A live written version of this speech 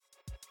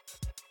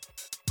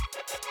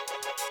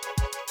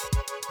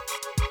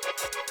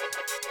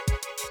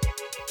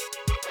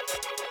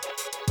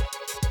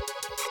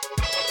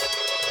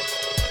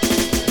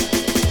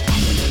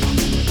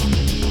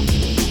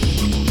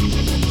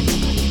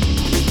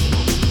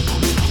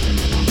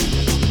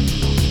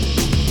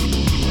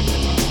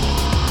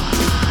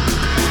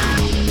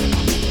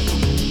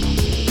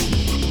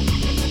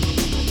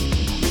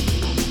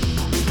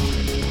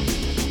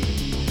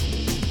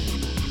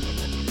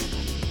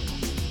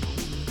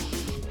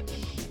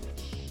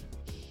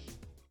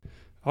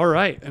All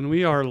right, and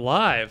we are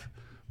live.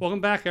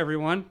 Welcome back,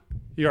 everyone.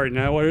 You already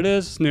know what it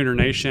is. Nooner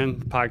Nation,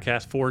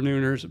 podcast for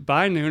Nooners,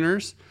 by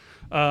Nooners.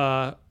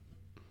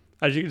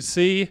 As you can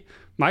see,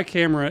 my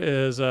camera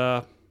is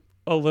a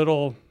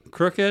little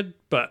crooked,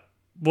 but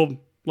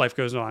life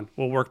goes on.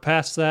 We'll work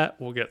past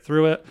that. We'll get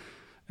through it.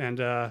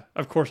 And,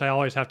 of course, I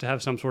always have to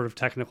have some sort of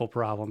technical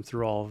problem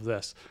through all of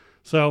this.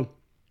 So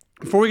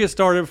before we get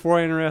started,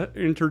 before I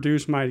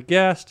introduce my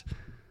guest,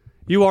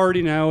 you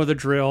already know the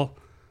drill.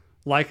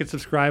 Like and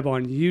subscribe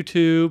on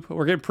YouTube.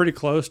 We're getting pretty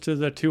close to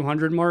the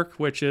 200 mark,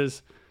 which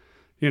is,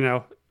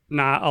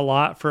 not a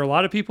lot for a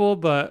lot of people,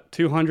 but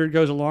 200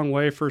 goes a long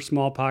way for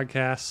small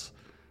podcasts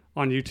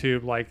on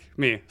YouTube like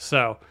me.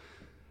 So,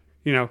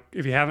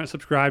 if you haven't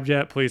subscribed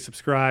yet, please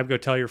subscribe. Go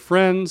tell your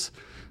friends.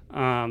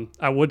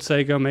 I would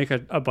say go make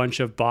a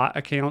bunch of bot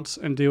accounts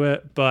and do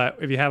it. But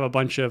if you have a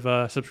bunch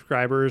of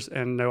subscribers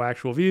and no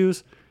actual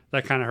views,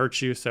 that kind of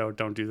hurts you. So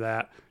don't do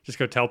that. Just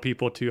go tell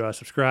people to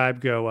subscribe.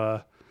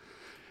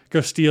 Go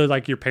steal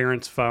like your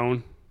parents'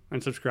 phone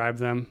and subscribe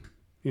them,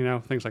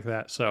 things like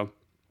that. So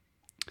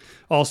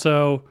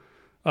also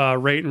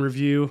rate and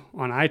review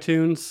on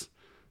iTunes.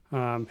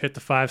 Hit the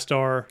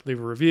 5-star, leave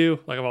a review.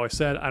 Like I've always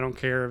said, I don't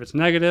care if it's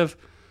negative.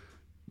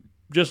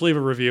 Just leave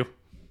a review.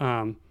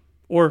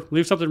 Or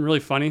leave something really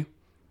funny.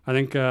 I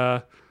think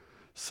I'll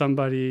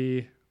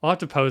have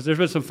to post. There's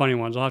been some funny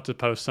ones. I'll have to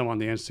post some on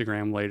the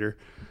Instagram later.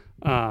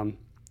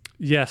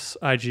 Yes,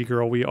 IG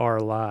girl, we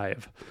are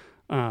live.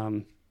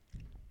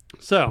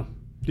 So,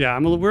 yeah,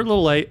 we're a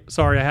little late.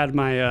 Sorry, I had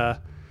my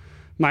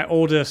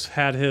oldest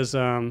had his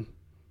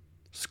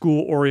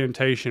school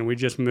orientation. We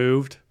just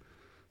moved,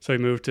 so he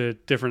moved to a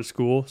different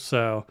school.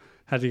 So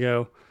had to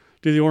go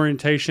do the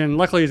orientation.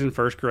 Luckily, he's in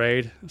first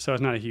grade, so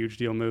it's not a huge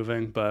deal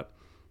moving. But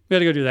we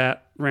had to go do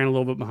that. Ran a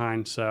little bit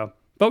behind,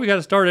 but we got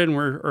it started, and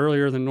we're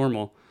earlier than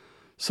normal.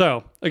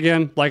 So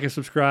again, like and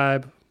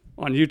subscribe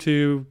on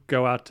YouTube.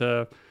 Go out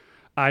to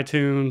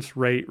iTunes,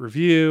 rate,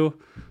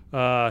 review.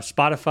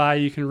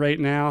 Spotify you can rate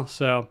now.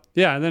 So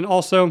yeah, and then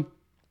also,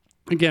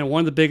 again,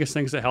 one of the biggest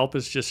things that help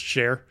is just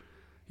share.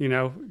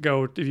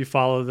 Go if you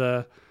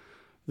follow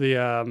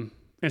the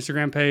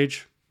Instagram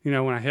page. When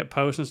I hit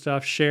post and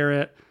stuff, share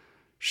it.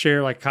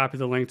 Copy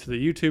the link to the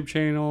YouTube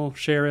channel.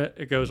 Share it.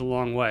 It goes a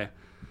long way.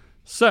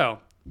 So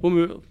we'll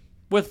move.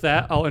 With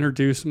that, I'll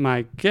introduce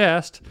my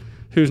guest,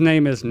 whose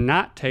name is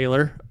not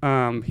Taylor.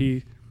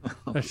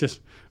 That's just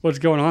what's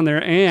going on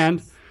there,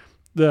 and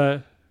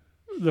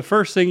the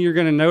first thing you're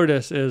going to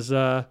notice is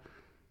that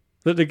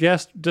the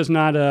guest does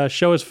not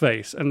show his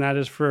face, and that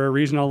is for a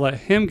reason I'll let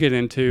him get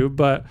into.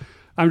 But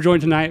I'm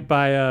joined tonight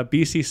by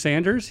BC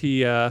Sanders.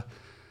 He has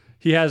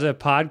a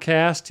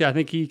podcast. I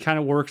think he kind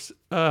of works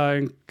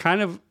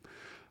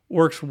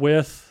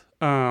with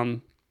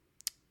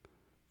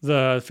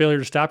the Failure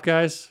to Stop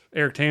guys,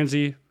 Eric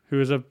Tanzi, who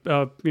is a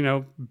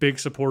big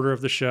supporter of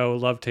the show.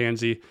 Love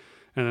Tanzi,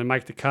 and then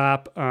Mike the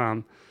Cop.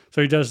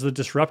 So he does the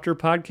Disruptor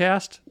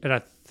podcast, and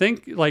I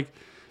think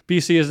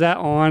BC, is that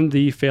on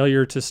the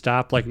Failure to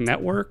Stop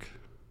network?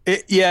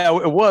 It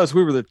was.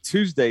 We were the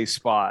Tuesday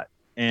spot,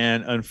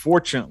 and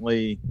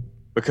unfortunately,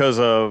 because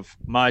of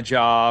my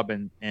job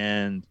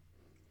and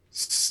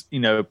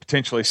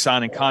potentially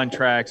signing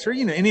contracts or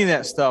any of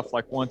that stuff,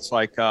 once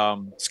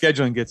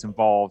scheduling gets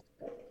involved,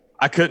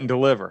 I couldn't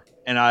deliver,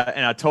 and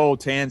I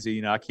told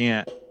Tanzi,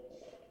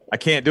 I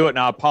can't do it, and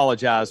I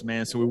apologize,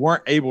 man. So we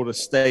weren't able to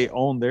stay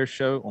on their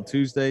show on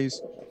Tuesdays,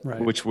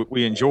 right, which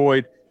we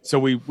enjoyed. So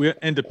we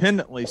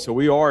independently, so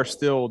we are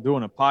still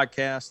doing a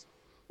podcast.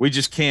 We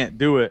just can't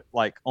do it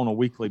on a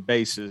weekly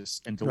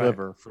basis and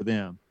deliver for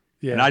them.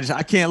 Yeah. And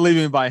I can't leave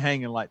anybody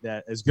hanging like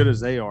that, as good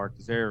as they are,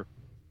 because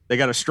they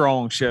got a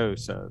strong show.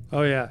 So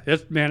oh yeah,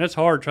 it's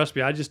hard. Trust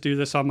me, I just do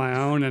this on my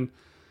own, and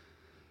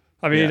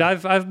I mean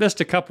I've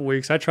missed a couple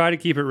weeks. I try to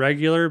keep it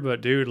regular,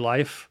 but dude,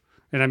 life.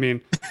 And I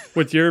mean,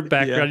 with your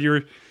background,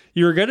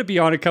 you were going to be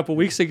on a couple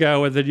weeks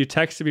ago, and then you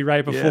texted me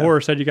right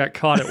before, said you got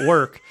caught at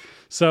work.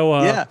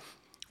 So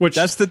which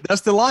that's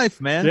the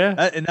life, man.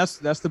 Yeah, and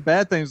that's the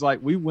bad things.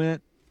 We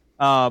went,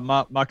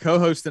 my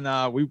co-host and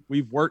I,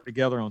 we've worked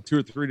together on 2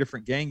 or 3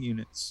 different gang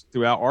units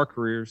throughout our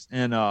careers,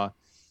 and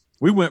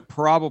we went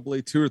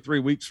probably 2 or 3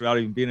 weeks without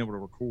even being able to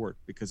record,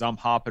 because I'm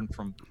hopping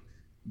from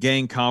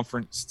gang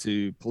conference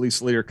to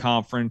police leader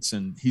conference,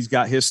 and he's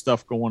got his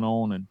stuff going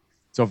on, and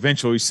so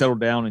eventually we settled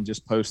down and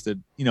just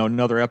posted,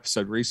 another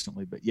episode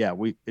recently. But yeah,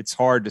 it's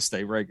hard to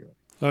stay regular.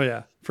 Oh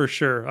yeah, for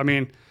sure. I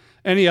mean,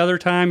 any other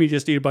time you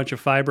just eat a bunch of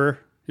fiber,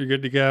 you're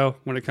good to go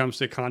when it comes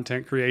to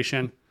content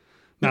creation.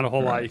 Not a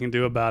whole lot you can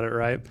do about it,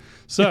 right?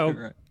 So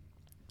right.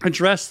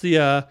 Address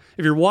if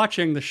you're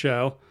watching the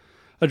show,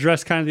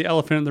 address kind of the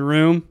elephant in the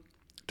room.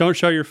 Don't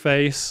show your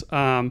face.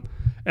 And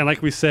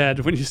like we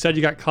said, when you said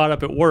you got caught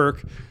up at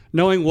work,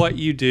 knowing what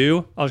you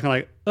do, I was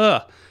kind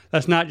of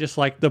that's not just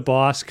the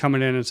boss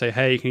coming in and say,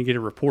 hey, can you get a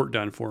report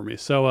done for me?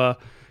 So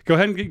go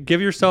ahead and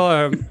give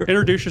yourself,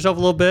 introduce yourself a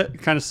little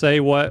bit, kind of say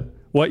what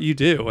you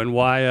do and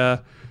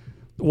why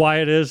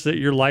it is that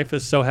your life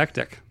is so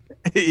hectic.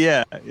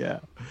 Yeah, yeah.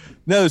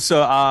 No,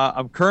 so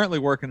I'm currently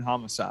working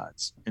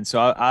homicides, and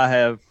so I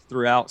have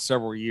throughout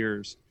several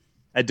years,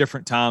 at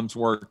different times,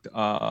 worked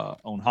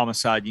on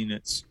homicide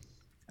units.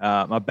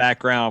 My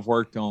background, I've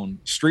worked on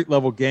street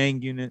level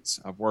gang units.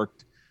 I've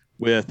worked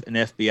with an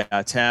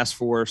FBI task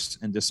force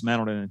and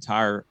dismantled an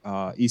entire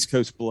East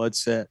Coast blood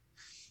set,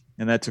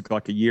 and that took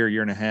like a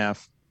year and a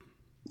half.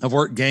 I've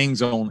worked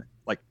gangs on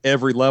like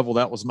every level.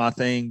 That was my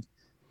thing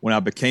when I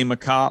became a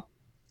cop.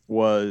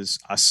 Was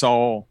I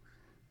saw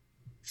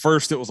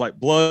first it was like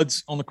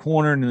Bloods on the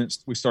corner, and then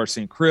we started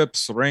seeing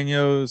Crips,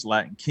 Sureños,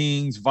 Latin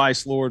Kings,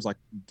 Vice Lords, like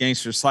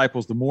gangster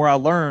disciples. The more I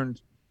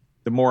learned,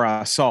 the more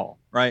I saw,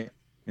 right?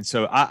 And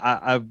so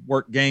I've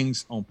worked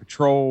gangs on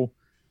patrol,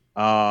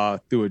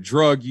 through a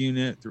drug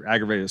unit, through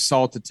aggravated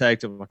assault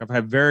detective. Like I've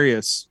had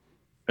various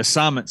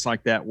assignments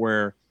like that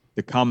where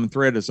the common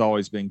thread has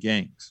always been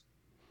gangs.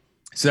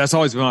 So that's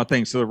always been my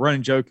thing. So the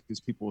running joke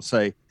is people will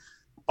say,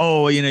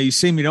 "Oh, you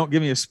see me, don't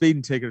give me a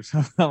speeding ticket or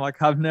something." I'm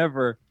like, I've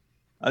never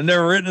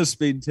written a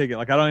speeding ticket.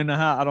 Like I don't even know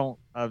how.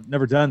 I've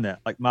never done that.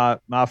 Like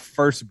my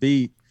first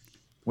beat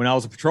when I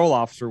was a patrol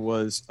officer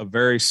was a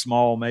very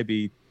small,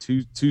 maybe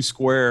two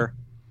square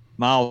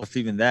miles, if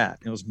even that.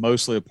 It was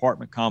mostly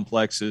apartment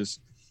complexes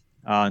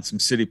and some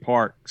city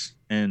parks,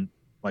 and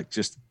like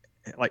just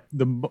like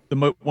one of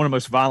the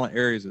most violent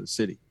areas of the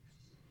city.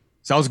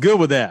 So I was good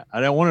with that. I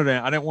didn't want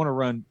to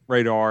run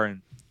radar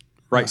and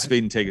write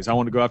speeding tickets. I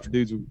wanted to go after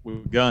dudes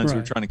with guns who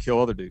were trying to kill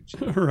other dudes.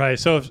 Right.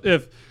 So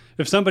if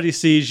somebody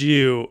sees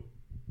you,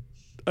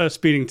 a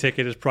speeding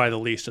ticket is probably the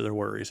least of their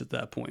worries at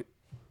that point.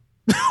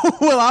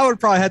 Well, I would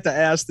probably have to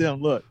ask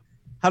them, look,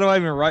 how do I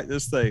even write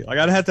this thing? Like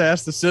I'd have to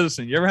ask the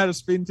citizen, you ever had a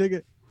speeding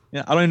ticket?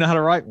 Yeah, I don't even know how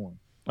to write one.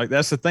 Like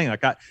that's the thing.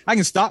 Like I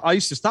can stop. I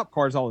used to stop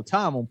cars all the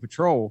time on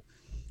patrol,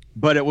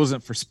 but it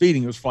wasn't for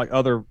speeding. It was for like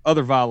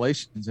other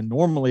violations. And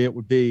normally it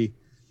would be,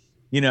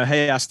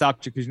 hey, I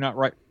stopped you because you're not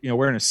right,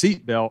 wearing a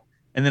seatbelt.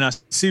 And then I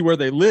see where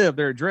they live,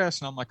 their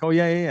address, and I'm like, oh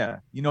yeah.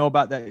 You know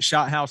about that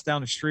shot house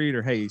down the street,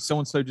 or hey, so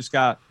and so just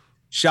got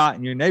shot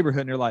in your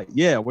neighborhood. And they're like,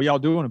 yeah, what y'all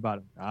doing about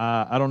it?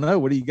 I don't know.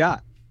 What do you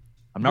got?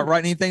 I'm not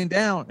writing anything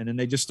down. And then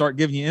they just start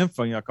giving you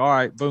info. And you're like, all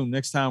right, boom.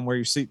 Next time, wear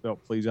your seatbelt,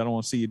 please. I don't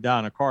want to see you die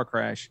in a car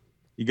crash.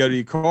 You go to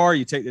your car,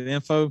 you take that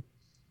info,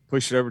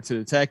 push it over to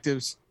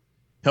detectives,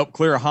 help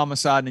clear a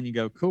homicide, and then you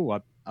go, cool.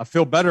 I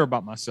feel better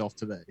about myself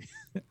today.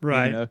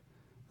 Right.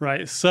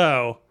 Right.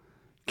 So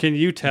can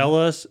you tell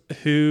us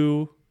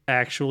who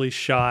actually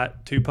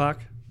shot Tupac?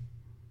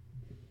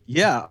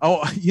 Yeah.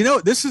 Oh,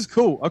 this is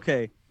cool.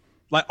 Okay.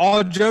 Like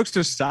all jokes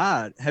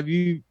aside, do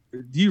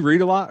you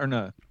read a lot or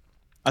no?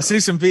 I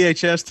see some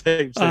VHS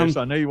tapes there,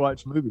 so I know you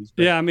watch movies.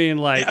 Yeah, I mean,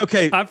 like,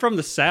 okay. I'm from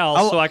the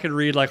South, so I could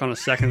read like on a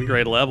second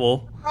grade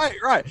level.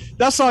 Right.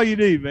 That's all you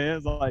need, man.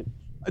 It's like,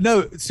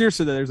 no,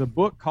 seriously, there's a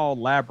book called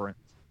Labyrinth.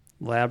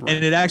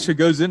 And it actually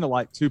goes into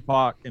like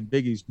Tupac and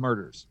Biggie's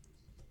murders.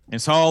 And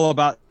it's all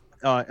about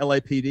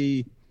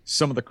LAPD,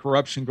 some of the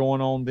corruption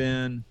going on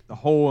then, the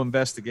whole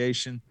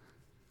investigation.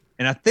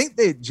 And I think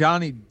that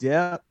Johnny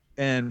Depp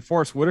and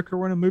Forrest Whitaker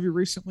were in a movie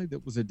recently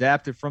that was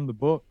adapted from the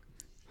book.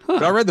 Huh.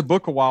 But I read the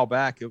book a while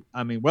back.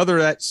 Whether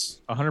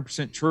that's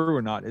 100% true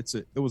or not,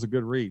 it was a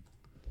good read.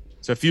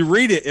 So if you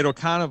read it, it'll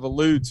kind of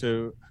allude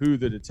to who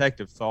the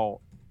detective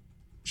thought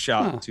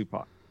shot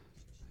Tupac.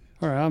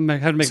 All right, I'll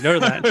have to make note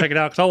of that and check it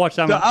out because I'll watch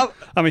that.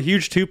 I'm a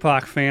huge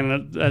Tupac fan,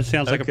 and that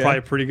sounds like probably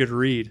a pretty good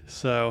read.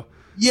 So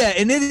yeah,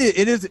 and it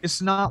is.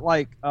 It's not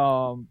like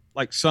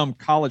some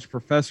college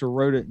professor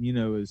wrote it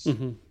and is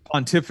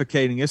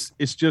pontificating.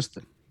 It's just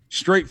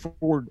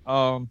straightforward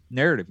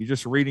narrative. You're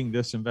just reading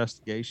this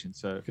investigation.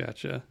 So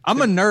gotcha.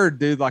 I'm a nerd,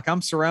 dude. Like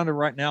I'm surrounded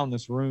right now in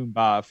this room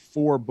by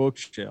 4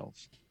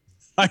 bookshelves.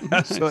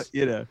 Nice. So,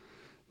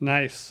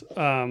 Nice.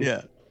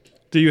 Yeah.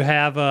 Do you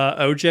have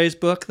OJ's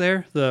book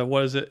there?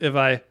 What is it? If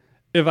I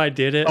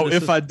did it. Oh,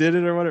 I did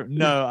it or whatever.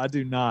 No, I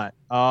do not.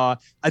 I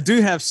do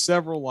have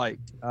several like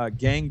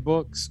gang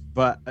books,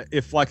 but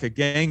if like a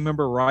gang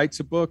member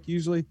writes a book,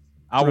 usually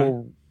I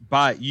will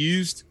buy it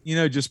used,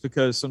 just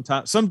because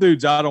sometimes some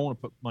dudes, I don't want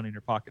to put money in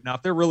their pocket. Now,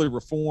 if they're really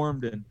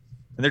reformed and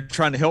they're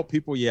trying to help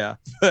people, yeah.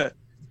 But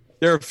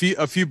there are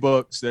a few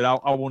books that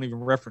I won't even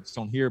reference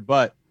on here,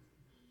 but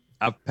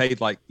I've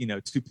paid like,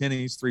 2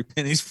 pennies, 3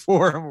 pennies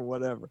for them or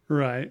whatever.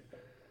 Right.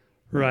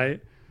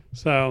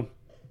 So,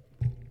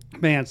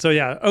 man,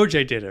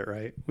 OJ did it,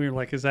 right? We were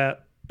like, is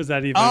that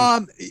even?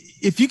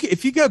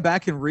 If you go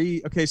back and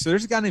read, okay, so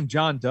there's a guy named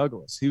John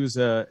Douglas. He was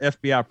a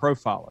FBI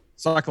profiler,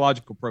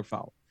 psychological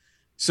profiler.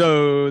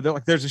 So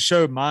there's a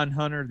show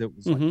Mindhunter that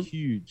was like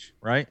huge,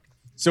 right?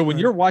 So when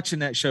you're watching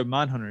that show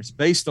Mindhunter, it's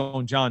based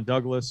on John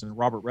Douglas and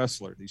Robert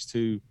Ressler, these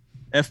 2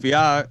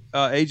 FBI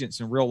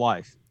agents in real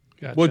life.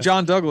 Gotcha. Well,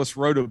 John Douglas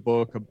wrote a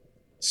book,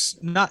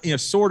 not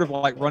sort of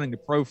like running the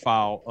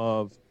profile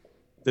of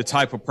the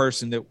type of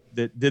person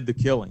that did the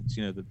killings,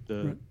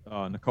 the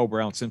Nicole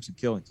Brown Simpson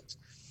killings,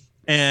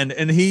 and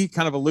he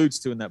kind of alludes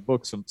to in that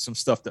book some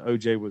stuff that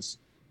OJ was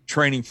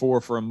training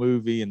for a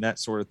movie and that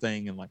sort of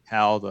thing, and like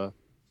how the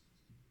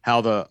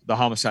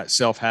homicide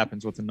itself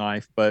happens with a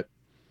knife. But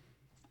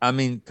I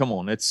mean, come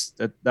on,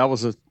 that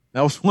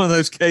was one of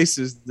those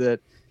cases that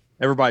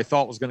everybody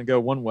thought was going to go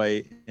one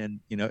way, and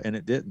and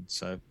it didn't.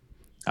 So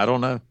I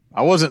don't know.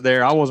 I wasn't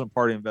there. I wasn't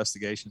part of the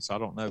investigation, so I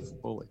don't know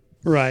fully.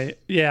 Right.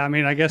 Yeah. I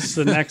mean, I guess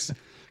the next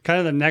kind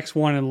of the next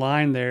one in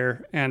line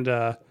there, and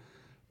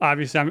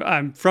obviously,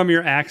 I'm from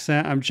your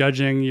accent. I'm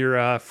judging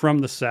you're from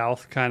the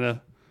South, kind of.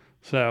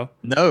 So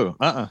no,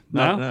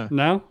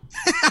 no.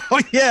 Oh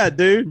yeah,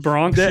 dude,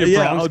 Bronx,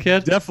 Bronx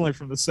kid, definitely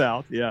from the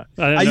South. Yeah,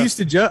 I used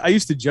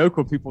to joke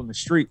with people in the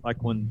street, like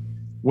when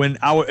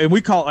and we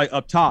call it like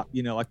up top,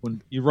 like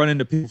when you run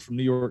into people from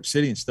New York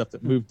City and stuff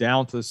that moved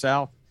down to the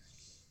South.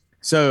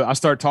 So I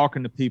start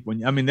talking to people,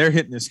 and I mean they're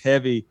hitting this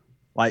heavy,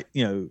 like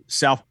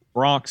South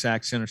Bronx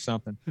accent or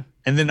something,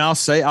 and then I'll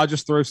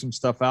just throw some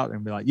stuff out there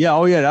and be like, yeah,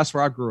 oh yeah, that's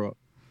where I grew up,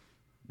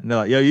 and they're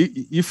like, yo,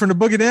 you from the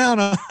Boogie Down?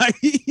 I'm like,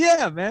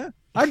 yeah, man.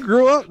 I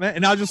grew up, man.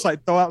 And I'll just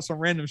like throw out some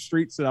random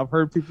streets that I've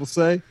heard people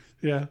say.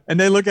 Yeah. And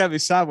they look at me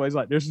sideways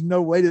like, there's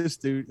no way this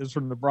dude is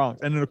from the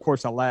Bronx. And then, of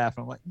course, I laugh.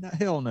 I'm like,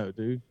 hell no,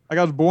 dude. Like,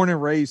 I was born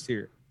and raised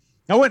here.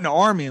 I went in the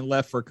Army and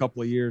left for a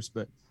couple of years.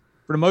 But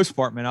for the most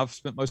part, man, I've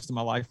spent most of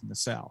my life in the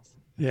South.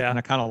 Yeah. And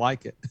I kind of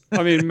like it.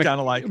 I mean, kind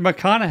of like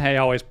McConaughey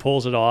always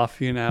pulls it off,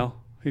 He got,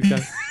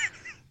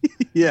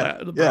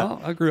 yeah.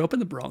 I grew up in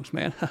the Bronx,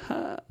 man.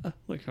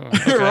 Like, oh,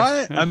 okay.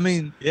 Right? I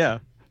mean, yeah.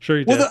 Sure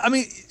you did. Well, I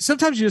mean,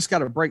 sometimes you just got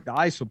to break the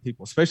ice with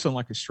people, especially in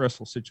like a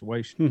stressful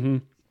situation. Mm-hmm.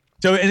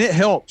 So, and it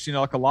helps,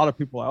 like a lot of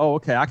people are like, oh,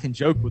 okay, I can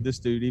joke with this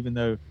dude, even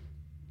though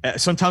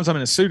sometimes I'm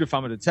in a suit if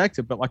I'm a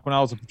detective, but like when I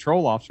was a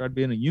patrol officer, I'd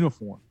be in a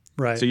uniform.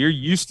 Right. So you're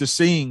used to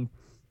seeing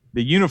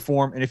the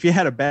uniform. And if you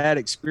had a bad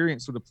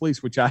experience with the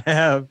police, which I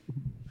have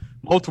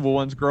multiple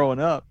ones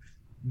growing up,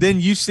 then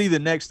you see the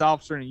next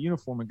officer in a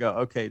uniform and go,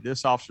 okay,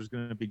 this officer is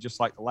going to be just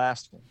like the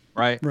last one.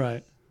 Right.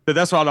 Right. But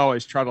that's why I'd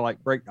always try to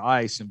like break the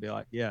ice and be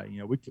like, yeah,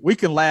 we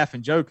can laugh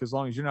and joke as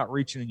long as you're not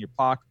reaching in your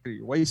pocket or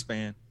your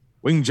waistband.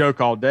 We can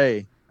joke all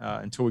day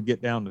until we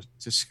get down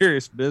to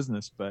serious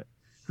business. But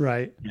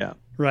right, yeah,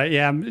 right,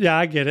 yeah,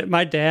 I get it.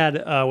 My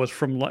dad was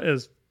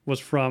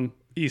from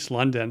East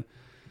London,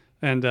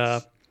 and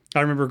I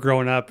remember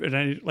growing up in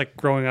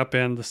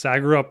the I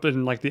grew up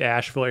in like the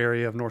Asheville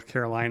area of North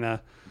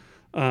Carolina,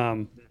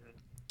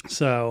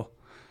 so.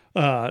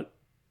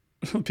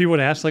 People would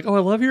ask like, "Oh, I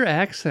love your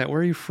accent.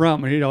 Where are you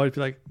from?" And he'd always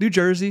be like, "New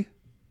Jersey."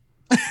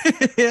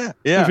 yeah.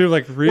 And people were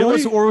like,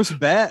 "Really?" What's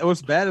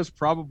bad is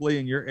probably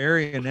in your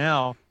area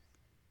now.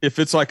 If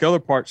it's like other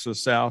parts of the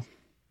South,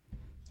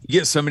 you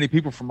get so many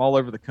people from all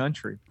over the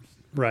country,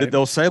 right? That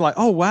they'll say like,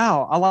 "Oh,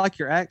 wow, I like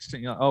your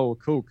accent." Oh,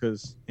 cool,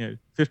 because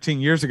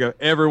 15 years ago,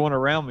 everyone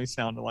around me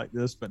sounded like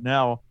this, but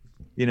now.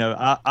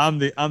 I'm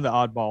the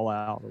oddball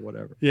out or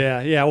whatever.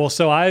 Yeah. Well,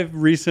 so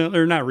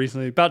not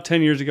recently, about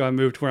 10 years ago, I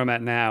moved to where I'm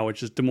at now,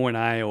 which is Des Moines,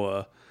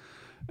 Iowa.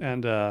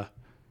 And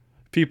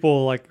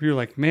people you're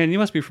like, man, you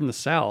must be from the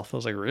South. I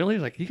was like, really?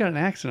 Like, you got an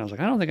accent. I was like,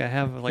 I don't think I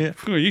have. Like,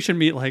 you should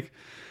meet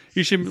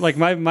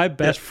my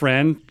best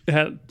friend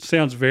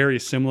sounds very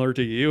similar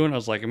to you. And I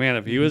was like, man,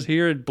 if he was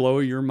here, it'd blow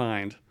your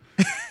mind.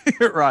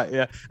 Right.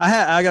 Yeah.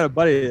 I got a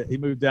buddy. He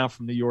moved down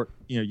from New York,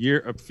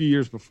 a few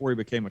years before he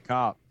became a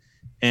cop.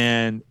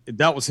 And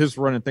that was his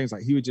running things.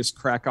 Like he would just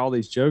crack all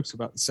these jokes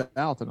about the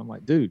South. And I'm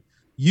like, dude,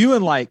 you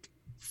and like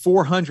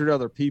 400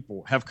 other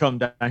people have come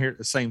down here at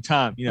the same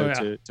time,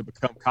 to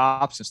become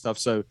cops and stuff.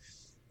 So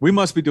we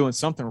must be doing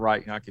something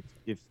right. Like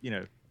if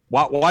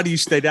why do you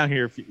stay down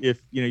here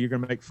if you're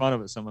going to make fun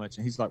of it so much?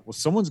 And he's like, well,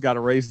 someone's got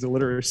to raise the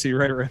literacy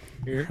rate around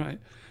here.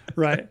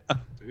 Right.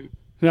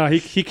 No,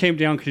 he came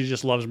down because he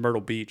just loves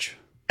Myrtle Beach.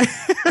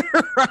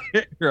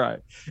 right.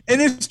 And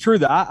it's true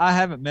that I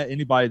haven't met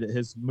anybody that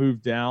has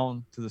moved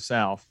down to the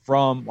South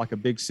from like a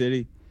big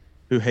city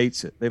who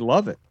hates it. They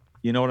love it.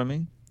 You know what I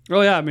mean?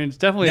 Oh yeah. I mean, it's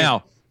definitely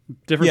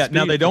different. Yeah.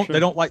 Now they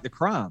don't like the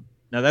crime.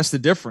 Now that's the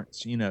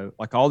difference.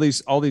 Like all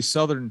these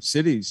southern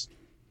cities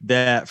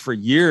that for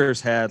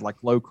years had like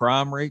low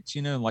crime rates.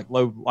 And like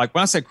low, like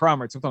when I say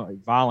crime rates, I'm talking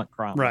like violent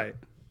crime, right?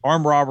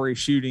 Armed robbery,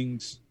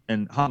 shootings,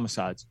 and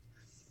homicides.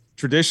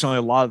 Traditionally,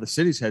 a lot of the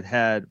cities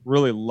had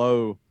really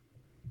low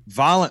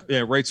violent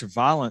rates of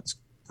violence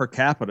per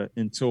capita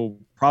until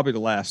probably the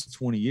last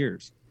 20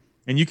 years.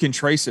 And you can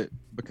trace it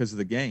because of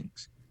the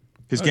gangs,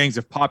 because gangs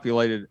have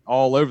populated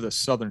all over the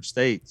southern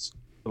states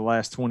for the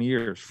last 20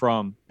 years,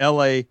 from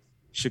LA,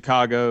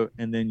 Chicago,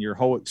 and then your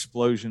whole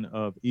explosion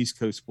of East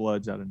Coast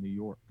Bloods out of New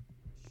York.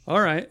 All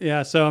right.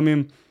 Yeah. So, I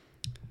mean,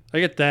 I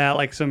get that,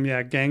 like some,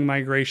 gang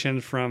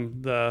migration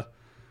from the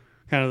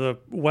kind of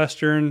the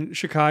Western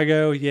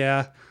Chicago.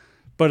 Yeah.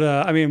 But,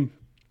 I mean,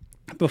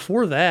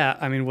 before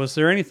that, I mean, was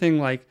there anything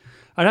like,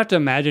 I'd have to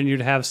imagine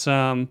you'd have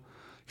some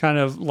kind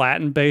of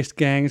Latin-based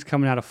gangs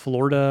coming out of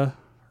Florida,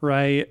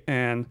 right?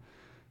 And,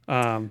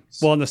 in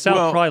the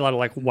South, probably a lot of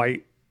like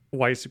white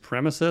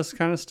supremacist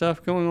kind of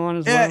stuff going on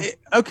as well.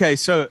 Okay.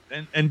 So,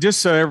 and just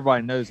so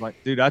everybody knows,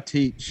 like, dude, I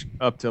teach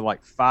up to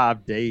like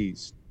 5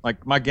 days.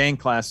 Like my gang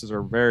classes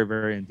are very,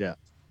 very in depth.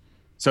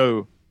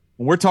 So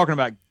when we're talking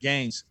about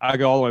gangs, I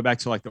go all the way back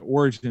to like the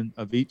origin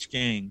of each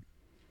gang,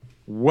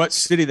 what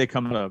city they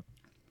come out of,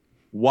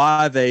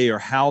 why they or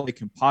how they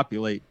can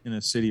populate in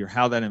a city, or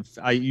how that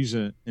I use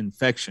an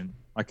infection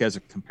like as a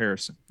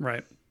comparison.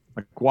 Right.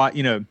 Like why,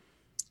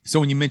 so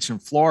when you mention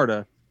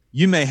Florida,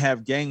 you may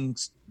have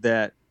gangs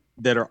that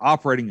are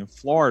operating in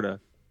Florida,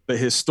 but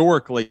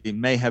historically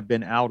may have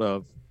been out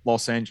of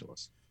Los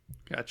Angeles.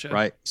 Gotcha.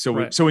 Right.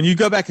 So, so when you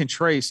go back and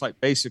trace, like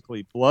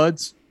basically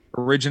Bloods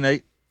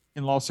originate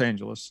in Los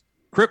Angeles,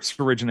 Crips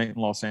originate in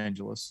Los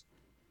Angeles,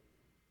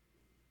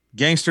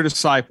 Gangster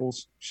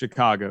Disciples,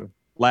 Chicago,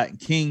 Latin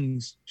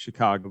Kings,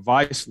 Chicago,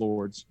 Vice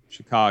Lords,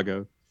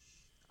 Chicago,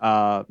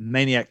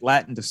 Maniac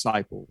Latin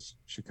Disciples,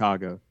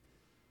 Chicago.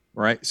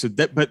 Right. So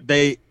that, but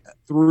they,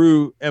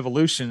 through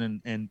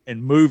evolution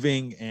and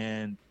moving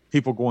and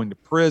people going to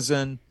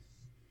prison,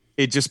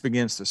 it just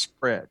begins to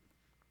spread.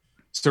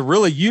 So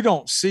really, you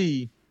don't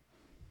see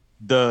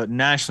the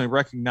nationally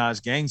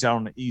recognized gangs out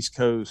on the East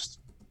Coast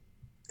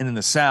and in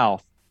the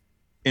South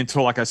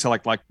until, like I said,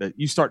 like that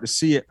you start to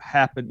see it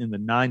happen in the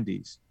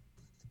 90s.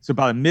 So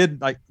by the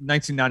mid, like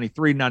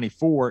 1993,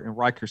 94 in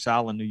Rikers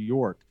Island, New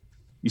York,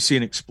 you see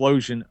an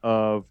explosion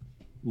of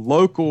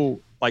local,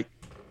 like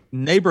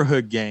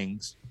neighborhood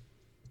gangs,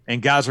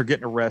 and guys are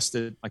getting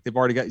arrested. Like they've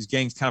already got these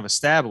gangs kind of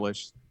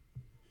established.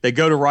 They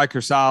go to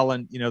Rikers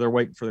Island, they're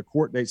waiting for the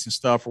court dates and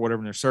stuff or whatever,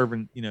 and they're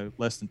serving,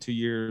 less than 2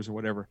 years or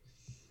whatever.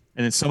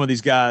 And then some of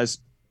these guys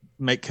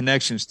make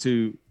connections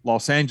to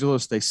Los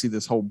Angeles. They see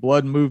this whole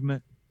blood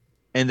movement,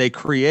 and they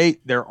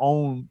create their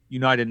own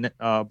United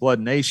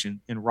Blood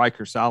Nation in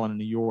Rikers Island in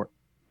New York.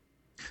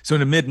 So in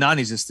the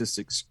mid-90s, it's this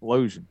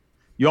explosion.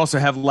 You also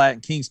have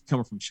Latin Kings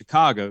coming from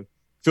Chicago,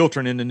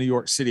 filtering into New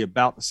York City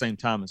about the same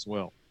time as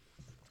well.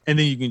 And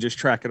then you can just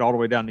track it all the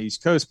way down the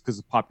East Coast because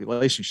the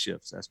population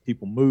shifts as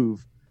people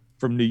move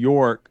from New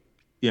York,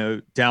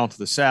 down to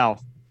the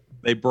South.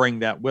 They bring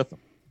that with them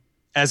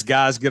as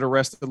guys get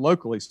arrested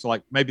locally. So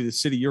like maybe the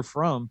city you're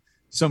from,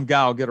 some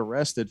guy will get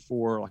arrested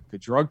for like a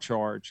drug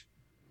charge,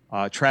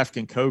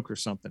 trafficking coke or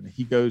something.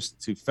 He goes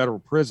to federal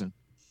prison.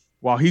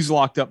 While he's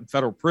locked up in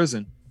federal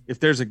prison, if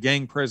there's a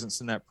gang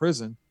presence in that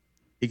prison,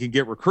 he can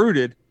get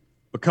recruited,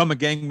 become a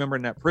gang member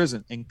in that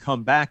prison, and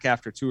come back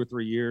after 2 or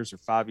 3 years or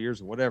 5 years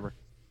or whatever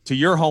to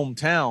your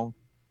hometown.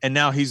 And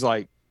now he's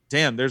like,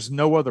 damn, there's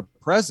no other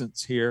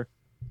presence here.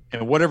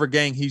 And whatever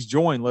gang he's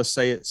joined, let's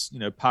say it's,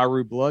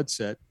 Piru Blood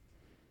set,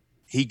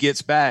 he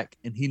gets back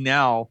and he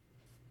now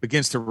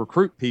begins to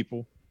recruit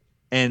people.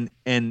 And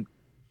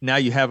now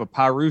you have a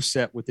Piru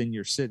set within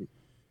your city.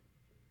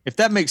 If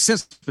that makes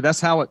sense, but that's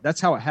how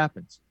it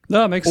happens.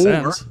 No, it makes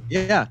sense.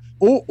 Yeah.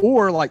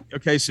 Or like,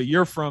 okay, so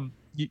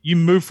you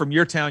move from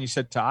your town, you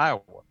said, to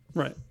Iowa.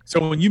 Right.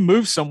 So when you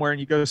move somewhere and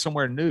you go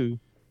somewhere new,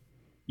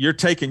 you're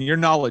taking your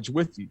knowledge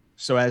with you.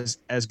 So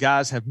as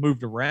guys have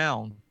moved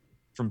around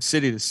from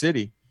city to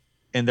city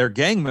and they're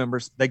gang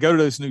members, they go to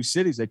those new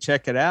cities, they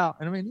check it out.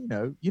 And I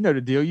mean, you know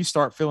the deal. You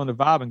start feeling the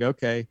vibe and go,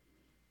 okay,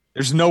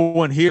 there's no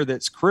one here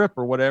that's Crip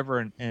or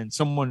whatever. And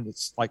someone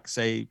that's like,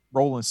 say,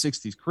 rolling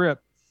 60s Crip,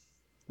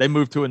 they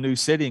move to a new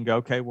city and go,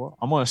 okay, well,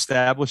 I'm going to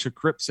establish a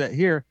Crip set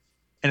here.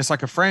 And it's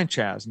like a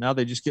franchise. Now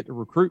they just get to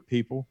recruit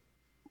people.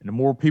 And the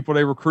more people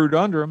they recruit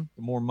under them,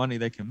 the more money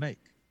they can make.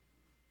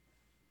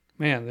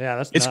 Man, yeah,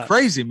 it's nuts.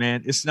 Crazy,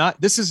 man.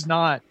 This is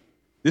not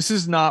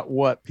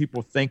what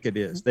people think it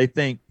is. They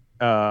think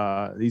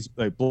these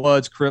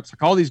Bloods, Crips,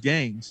 like all these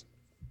gangs,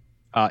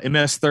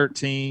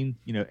 MS-13,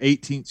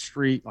 18th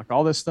Street, like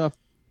all this stuff.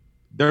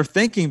 They're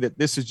thinking that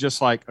this is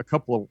just like a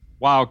couple of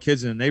wild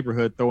kids in the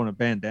neighborhood throwing a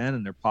bandana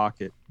in their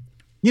pocket,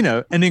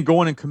 and then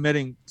going and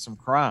committing some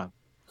crime.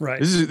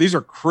 Right. These are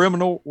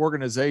criminal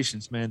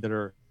organizations, man, that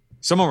are,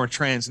 some of them are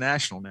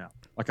transnational now.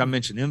 Like I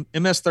mentioned,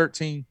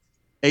 MS-13,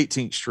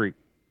 18th Street.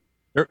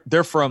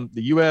 They're from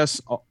the U.S.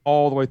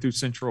 all the way through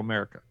Central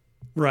America.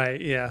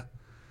 Right. Yeah.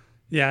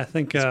 Yeah. I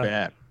think. It's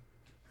bad.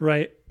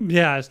 Right.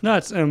 Yeah. It's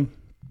nuts. I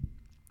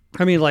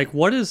mean, like,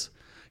 what is,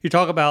 you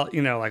talk about,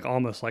 like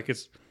almost like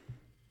it's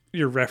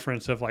your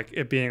reference of like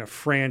it being a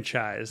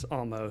franchise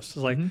almost.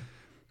 It's like,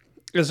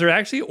 is there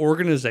actually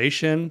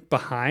organization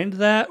behind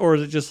that? Or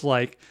is it just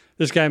like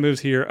this guy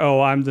moves here?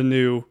 Oh, I'm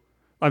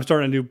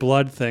starting a new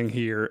blood thing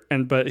here.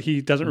 But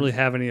he doesn't really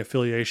have any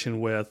affiliation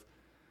with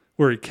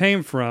where he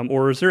came from,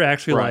 or is there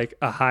actually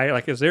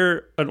like is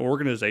there an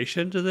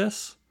organization to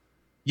this?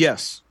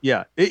 Yes.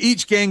 Yeah.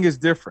 Each gang is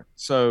different.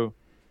 So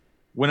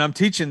when I'm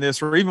teaching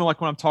this, or even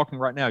like when I'm talking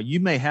right now, you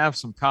may have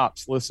some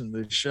cops listen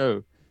to this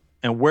show,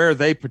 and where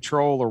they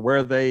patrol or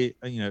where they,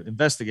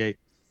 investigate,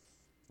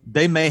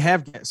 they may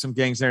have some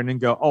gangs there and then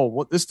go, oh,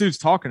 what this dude's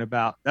talking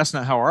about, that's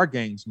not how our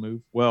gangs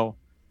move. Well,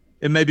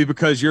 it may be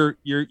because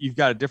you've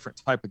got a different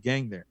type of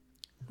gang there.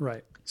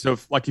 Right. So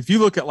if you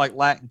look at like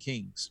Latin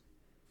Kings,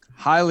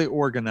 highly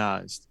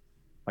organized,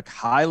 like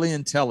highly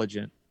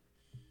intelligent,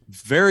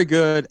 very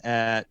good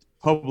at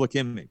public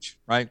image,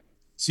 right?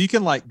 So you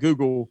can like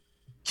Google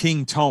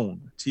King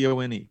Tone,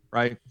 Tone,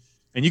 right?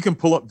 And you can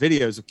pull up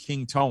videos of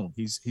King Tone.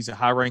 He's a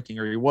high-ranking,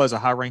 or he was a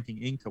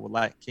high-ranking Inca with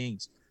Latin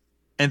Kings.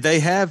 And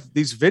they have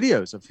these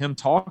videos of him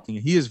talking.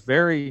 He is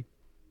very,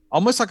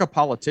 almost like a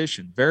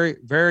politician, very,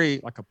 very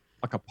like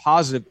a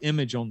positive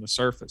image on the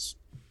surface.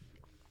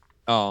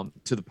 to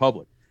the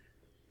public.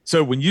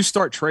 So when you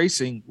start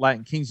tracing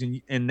Latin Kings,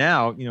 and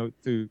now,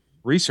 through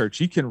research,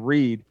 you can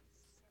read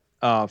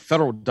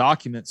federal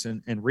documents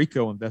and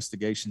RICO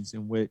investigations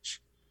in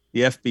which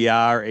the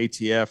FBI or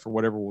ATF or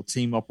whatever will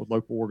team up with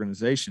local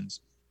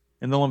organizations,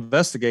 and they'll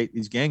investigate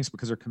these gangs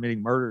because they're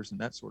committing murders and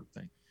that sort of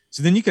thing.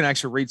 So then you can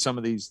actually read some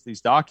of these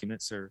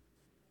documents. They're,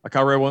 like,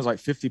 I read one's like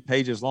 50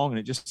 pages long, and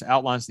it just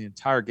outlines the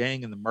entire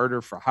gang and the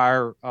murder for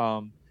hire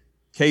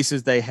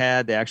cases they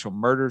had, the actual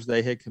murders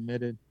they had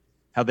committed,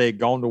 how they had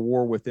gone to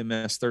war with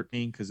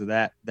MS-13 because of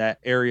that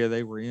area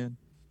they were in.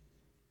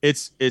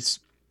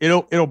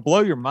 It'll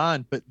blow your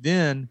mind, but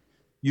then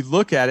you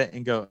look at it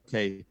and go,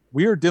 okay,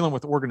 we are dealing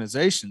with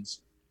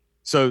organizations.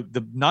 So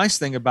the nice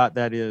thing about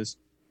that is,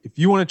 if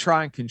you want to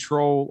try and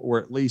control or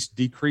at least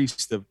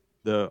decrease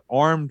the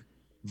armed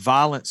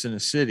violence in a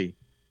city,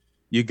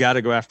 you got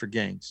to go after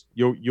gangs.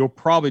 You'll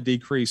probably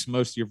decrease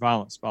most of your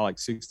violence by like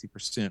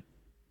 60%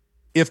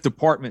 if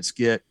departments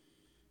get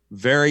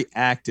very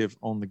active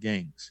on the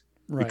gangs,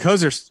 right?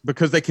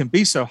 Because they can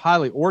be so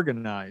highly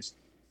organized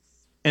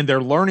and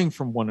they're learning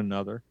from one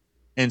another.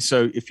 And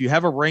so if you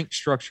have a rank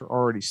structure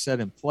already set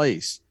in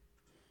place,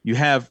 you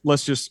have,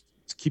 let's just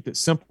keep it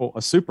simple,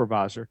 a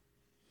supervisor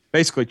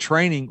basically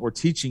training or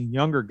teaching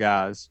younger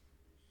guys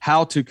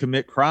how to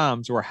commit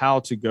crimes or how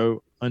to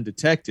go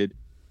undetected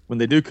when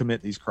they do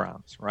commit these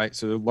crimes, right?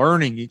 So they're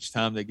learning each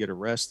time they get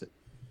arrested.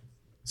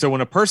 So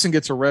when a person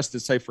gets arrested,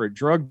 say for a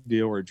drug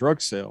deal or a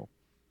drug sale,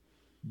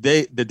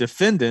 the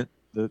defendant,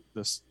 the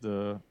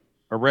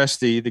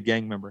arrestee, the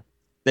gang member,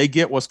 they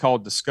get what's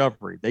called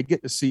discovery. They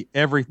get to see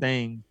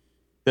everything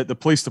that the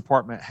police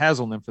department has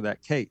on them for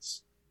that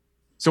case.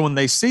 So when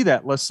they see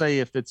that, let's say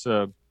if it's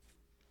a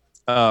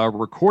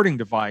recording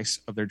device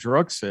of their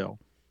drug sale,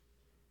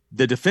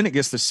 the defendant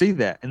gets to see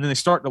that, and then they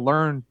start to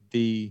learn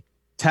the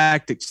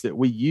tactics that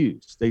we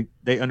use.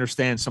 They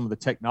understand some of the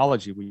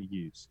technology we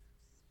use.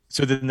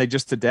 So then they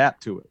just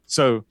adapt to it.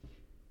 So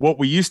what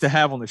we used to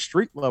have on the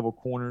street level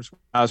corners,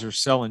 guys are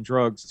selling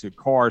drugs to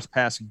cars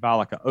passing by,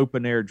 like an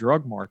open air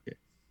drug market.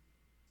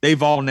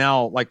 They've all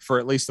now, like, for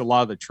at least a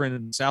lot of the trend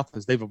in the South,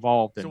 is they've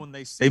evolved, and so when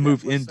they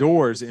move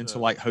indoors into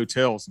like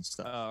hotels and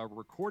stuff. A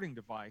recording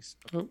device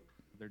of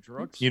their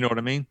drugs. You know what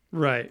I mean?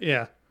 Right.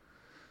 Yeah.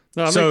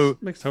 No,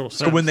 it makes total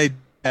sense. So when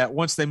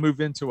once they move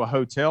into a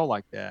hotel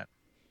like that,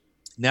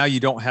 now you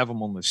don't have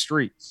them on the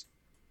streets.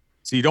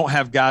 So you don't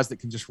have guys that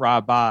can just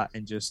ride by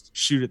and just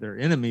shoot at their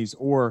enemies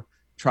or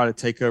try to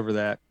take over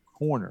that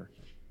corner.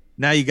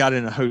 Now you got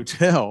in a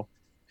hotel,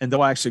 and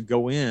they'll actually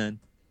go in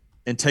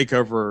and take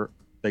over.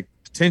 They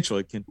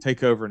potentially can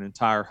take over an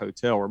entire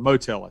hotel or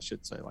motel, I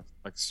should say,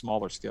 like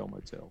smaller scale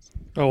motels.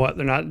 Oh, what?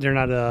 They're not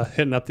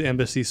hitting up the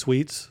Embassy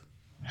Suites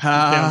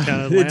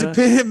downtown Atlanta? It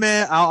depends,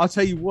 man. I'll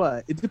tell you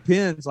what. It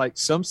depends. Like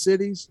some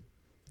cities,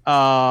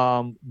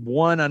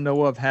 one I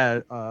know of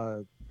had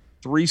a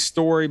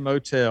 3-story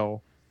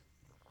motel,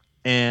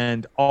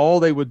 and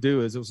all they would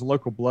do is, it was a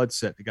local blood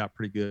set that got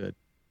pretty good,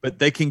 but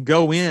they can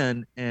go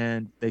in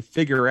and they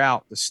figure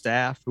out the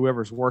staff,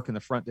 whoever's working the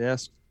front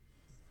desk.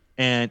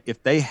 And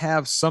if they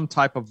have some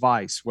type of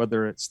vice,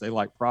 whether it's they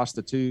like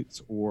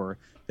prostitutes or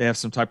they have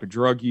some type of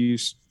drug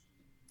use,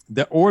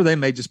 or they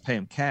may just pay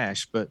them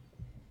cash, but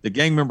the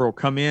gang member will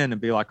come in and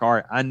be like, all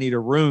right, I need a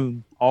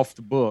room off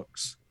the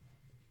books,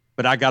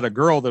 but I got a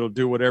girl that'll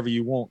do whatever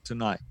you want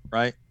tonight,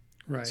 right?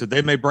 Right. So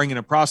they may bring in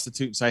a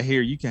prostitute and say,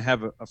 here, you can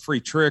have a free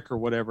trick or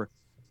whatever.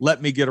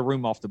 Let me get a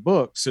room off the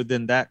books. So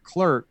then that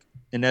clerk,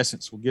 in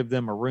essence, will give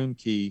them a room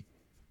key,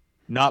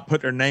 not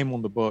put their name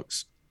on the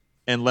books,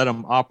 and let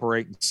them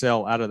operate and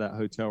sell out of that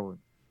hotel room.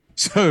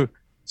 So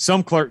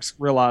some clerks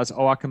realize,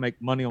 I can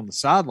make money on the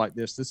side like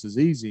this. This is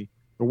easy.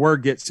 The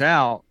word gets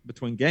out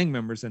between gang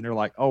members, and they're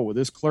like,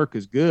 this clerk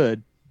is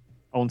good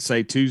on,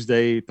 say,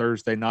 Tuesday,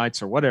 Thursday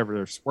nights, or whatever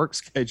their work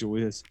schedule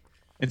is.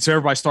 And so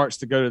everybody starts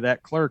to go to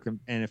that clerk,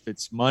 and if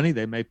it's money,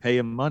 they may pay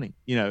him money,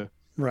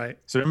 Right.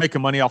 So they're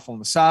making money off on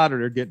the side, or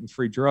they're getting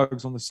free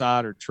drugs on the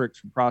side, or tricks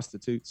from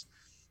prostitutes.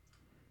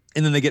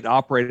 And then they get to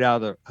operate out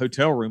of the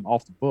hotel room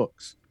off the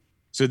books.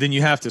 So then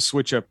you have to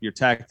switch up your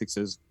tactics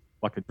as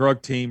like a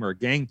drug team or a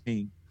gang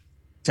team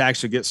to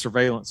actually get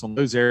surveillance on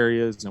those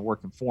areas and work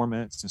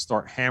informants and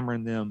start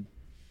hammering them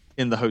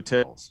in the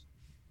hotels.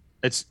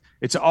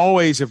 It's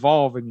always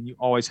evolving, and you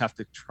always have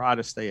to try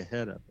to stay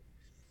ahead of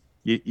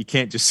it. You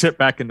can't just sit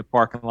back in the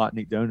parking lot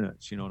and eat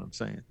donuts. You know what I'm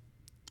saying?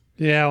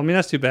 Yeah, I mean,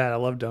 that's too bad. I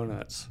love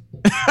donuts.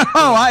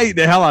 I eat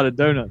the hell out of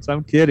donuts.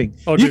 I'm kidding.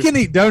 You can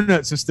eat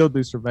donuts and still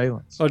do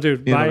surveillance. Oh,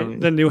 dude,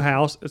 the new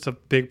house, it's a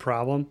big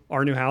problem.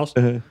 Our new house,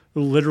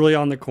 literally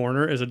on the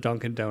corner is a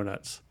Dunkin'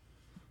 Donuts.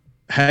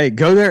 Hey,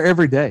 go there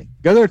every day.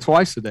 Go there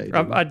twice a day.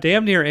 I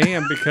damn near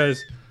am,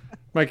 because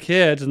my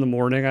kids in the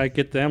morning, I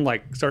get them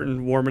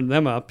starting warming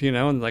them up,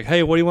 and like,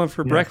 hey, what do you want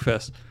for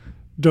breakfast?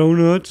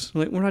 Donuts.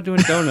 I'm like, we're not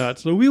doing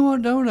donuts. We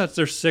want donuts.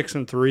 They're 6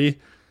 and 3.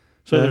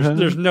 So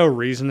there's no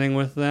reasoning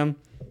with them.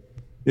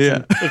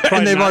 Yeah.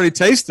 And they've already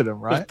tasted them,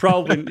 right?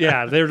 Probably,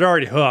 yeah. They're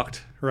already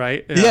hooked,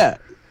 right? Yeah.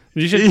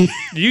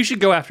 You should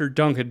go after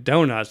Dunkin'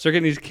 Donuts. They're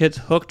getting these kids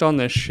hooked on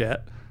this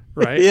shit.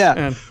 right? Yeah.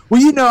 And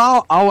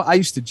Well, I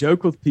used to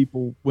joke with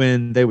people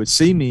when they would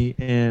see me,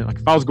 and like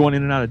if I was going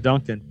in and out of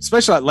Dunkin',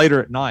 especially like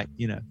later at night,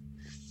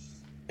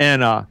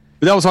 and but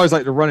that was always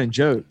like the running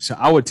joke. So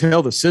I would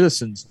tell the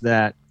citizens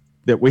that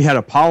we had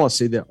a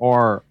policy that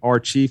our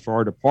chief or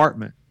our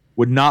department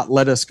would not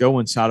let us go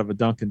inside of a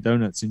Dunkin'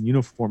 Donuts in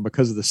uniform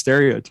because of the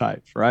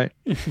stereotypes, right?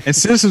 And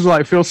citizens would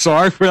like feel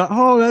sorry for like,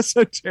 oh, that's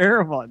so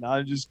terrible. No,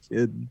 I'm just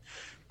kidding.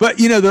 But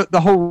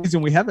the whole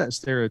reason we have that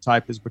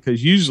stereotype is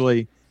because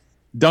usually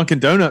Dunkin'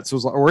 Donuts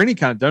was, or any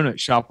kind of donut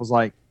shop was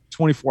like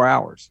 24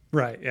 hours.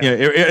 right, yeah.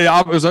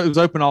 It was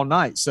open all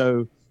night.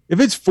 So if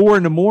it's 4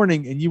 a.m.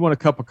 and you want a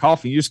cup of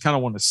coffee, you just kind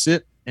of want to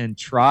sit and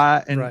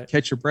try and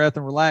catch your breath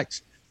and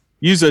relax.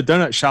 Use a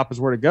donut shop is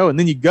where to go. And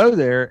then you go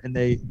there and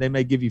they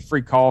may give you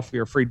free coffee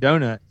or free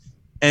donut.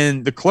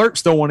 And the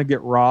clerks don't want to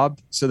get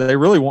robbed. So they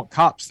really want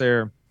cops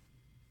there,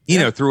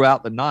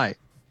 throughout the night.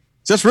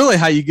 So that's really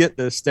how you get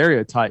the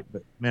stereotype.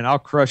 But man, I'll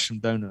crush some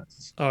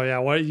donuts. Oh yeah,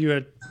 what you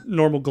had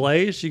normal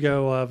glaze? You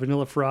go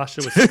vanilla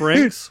frosted with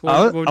sprinkles?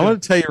 I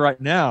want to tell you right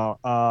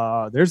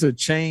now. There's a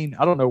chain.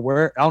 I don't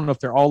know if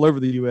they're all over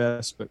the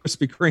U.S., but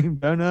Krispy Kreme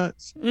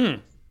donuts.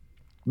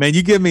 Man,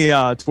 you give me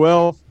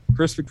 12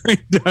 Krispy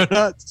Kreme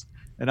donuts,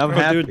 and I'm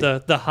happy.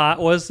 Dude, the hot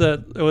was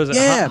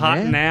hot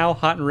now,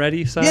 hot and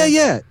ready sign?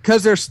 Yeah,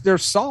 because they're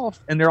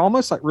soft and they're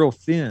almost like real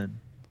thin.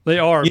 They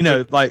are.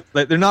 Like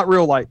they're not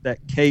real like that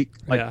cake,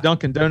 like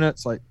Dunkin'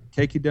 Donuts, like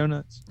cakey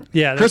donuts.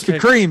 Yeah, Krispy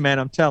Kreme, man,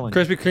 I'm telling you.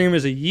 Krispy Kreme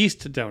is a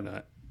yeast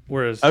donut,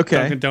 whereas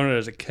Dunkin' Donut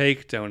is a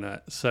cake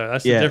donut. So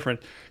that's the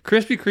difference.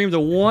 Krispy Kreme, the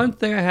one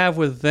thing I have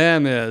with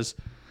them is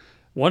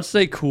once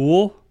they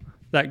cool,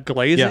 that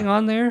glazing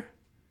on there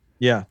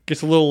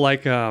gets a little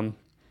like little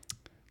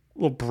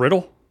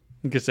brittle.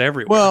 It gets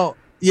everywhere. Well,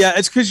 yeah,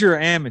 it's because you're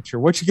an amateur.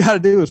 What you got to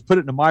do is put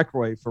it in the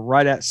microwave for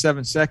right at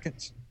 7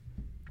 seconds.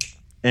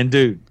 And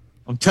dude,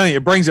 I'm telling you,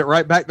 it brings it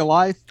right back to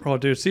life. Oh,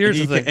 dude, see, here's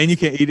the thing. And you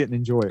can eat it and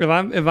enjoy it.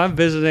 If I'm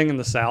visiting in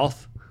the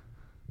South,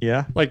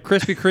 like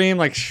Krispy Kreme,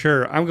 like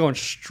sure, I'm going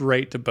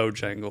straight to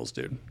Bojangles,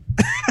 dude.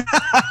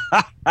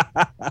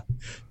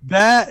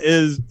 That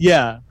is,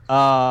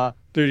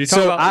 dude, you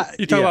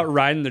talk about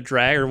riding the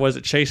drag, or was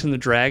it chasing the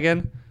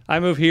dragon? I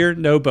move here,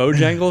 no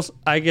Bojangles.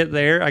 I get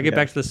there, I get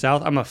back to the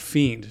South. I'm a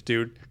fiend,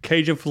 dude.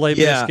 Cajun filet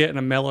biscuit and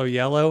a mellow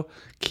yellow.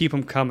 Keep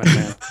them coming,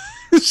 man.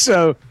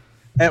 So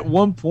at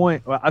one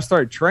point, I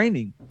started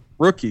training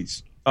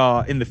rookies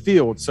in the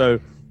field. So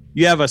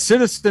you have a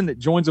citizen that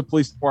joins a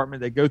police department.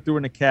 They go through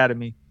an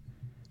academy,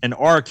 and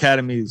our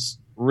academy is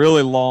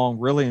really long,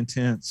 really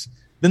intense.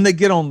 Then they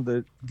get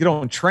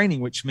on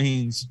training, which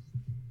means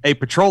a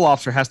patrol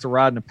officer has to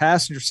ride in the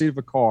passenger seat of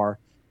a car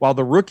while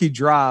the rookie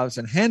drives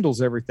and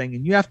handles everything,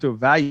 and you have to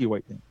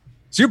evaluate them.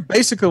 So you're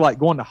basically like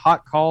going to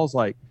hot calls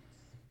like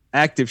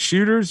active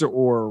shooters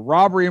or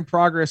robbery in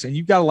progress, and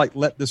you've got to like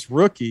let this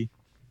rookie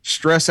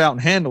stress out and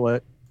handle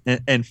it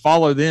and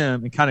follow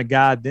them and kind of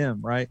guide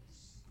them, right?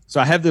 So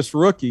I have this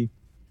rookie,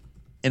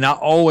 and I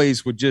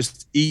always would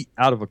just eat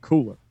out of a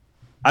cooler.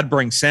 I'd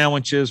bring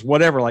sandwiches,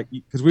 whatever, like,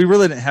 because we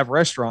really didn't have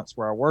restaurants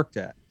where I worked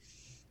at.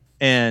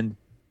 And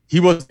he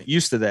wasn't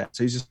used to that.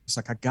 So he's just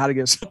like, I got to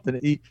get something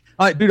to eat.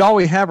 All right, dude, all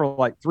we have are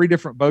like 3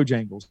 different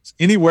Bojangles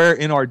anywhere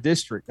in our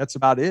district. That's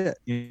about it,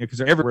 because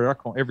they're everywhere,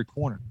 every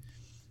corner.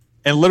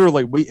 And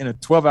literally, in a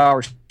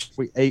 12-hour shift,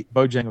 we ate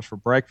Bojangles for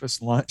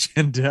breakfast, lunch,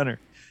 and dinner.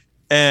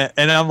 And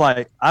I'm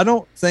like, I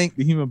don't think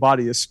the human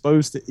body is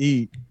supposed to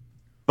eat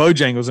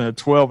Bojangles in a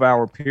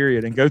 12-hour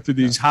period and go through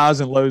these highs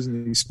and lows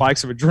and these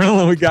spikes of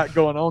adrenaline we got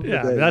going on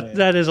today.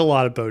 That is a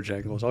lot of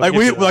Bojangles.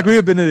 We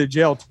had been to the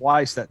jail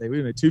twice that day.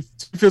 We had two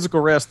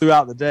physical rests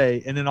throughout the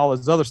day, and then all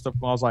this other stuff.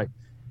 I was like,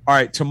 all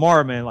right,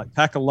 tomorrow, man, like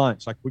pack a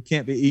lunch. Like we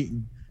can't be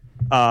eating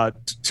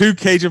 2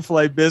 Cajun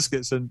filet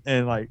biscuits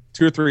and like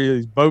 2 or 3 of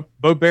these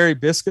Bo-Berry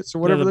biscuits or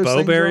whatever those things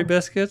are. Bo-Berry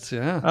biscuits,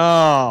 yeah.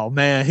 Oh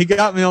man, he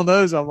got me on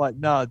those. I'm like,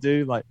 nah,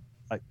 dude, like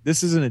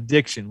this is an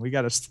addiction. We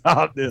got to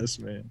stop this,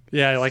 man.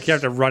 Yeah, like you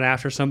have to run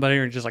after somebody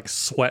or just like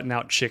sweating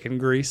out chicken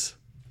grease.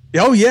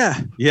 Oh yeah.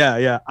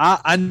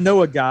 I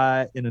know a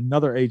guy in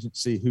another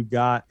agency who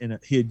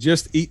he had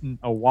just eaten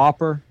a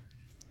Whopper.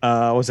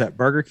 Was that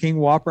Burger King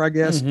Whopper, I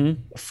guess?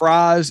 Mm-hmm.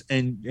 Fries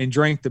and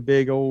drank the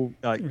big old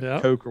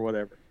Coke or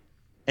whatever.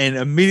 And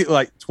immediately,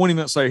 like 20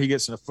 minutes later, he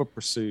gets in a foot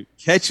pursuit,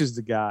 catches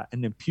the guy,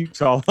 and then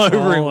pukes all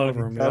over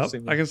him.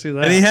 Yep, I can see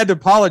that. And he had to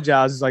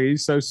apologize. He's like,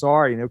 he's so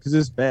sorry, because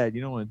it's bad.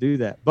 You don't want to do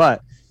that.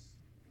 But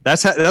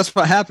that's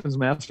what happens,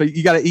 man. So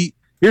you got to eat.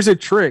 Here's a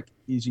trick: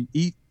 is you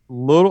eat a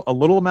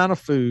little amount of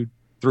food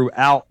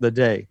throughout the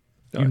day.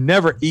 You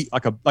never eat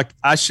like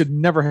I should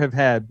never have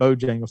had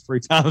Bojangles 3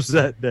 times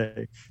that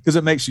day, because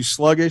it makes you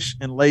sluggish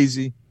and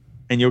lazy,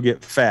 and you'll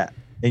get fat.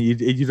 And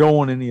you don't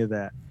want any of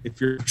that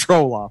if you're a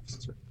patrol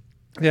officer.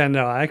 Yeah,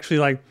 no, I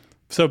actually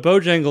so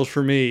Bojangles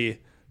for me,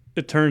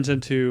 it turns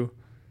into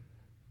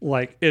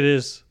like it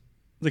is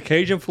the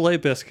Cajun filet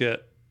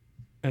biscuit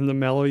and the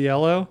mellow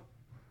yellow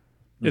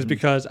is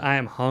because I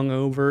am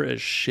hungover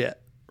as shit,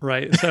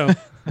 right? So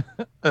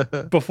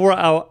before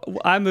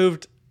I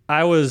moved,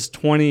 I was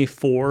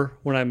 24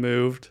 when I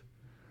moved,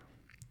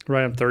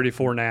 right? I'm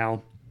 34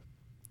 now.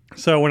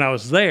 So when I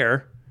was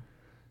there,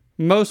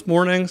 most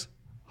mornings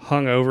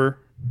hungover.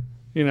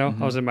 I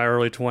was in my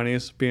early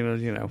 20s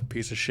being a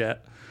piece of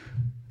shit.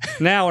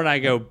 Now when I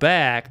go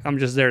back, I'm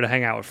just there to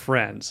hang out with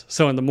friends.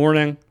 So in the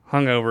morning,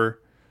 hungover,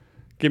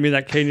 give me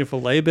that Cajun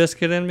filet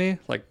biscuit in me,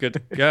 like good to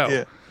go.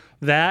 Yeah.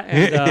 That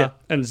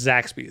and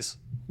Zaxby's.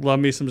 Love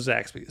me some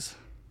Zaxby's.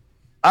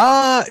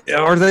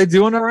 Are they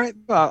doing all right?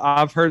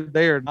 I've heard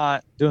they are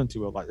not doing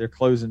too well. Like they're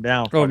closing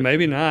down. Oh,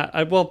 maybe not.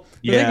 The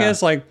thing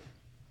is, like,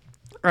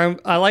 I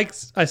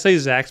say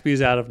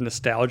Zaxby's out of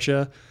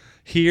nostalgia.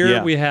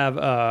 Here we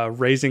have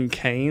Raising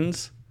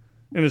Cane's,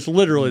 and it's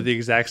literally the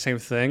exact same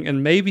thing,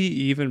 and maybe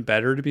even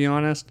better, to be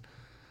honest.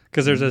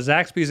 Because there's a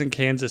Zaxby's in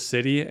Kansas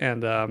City,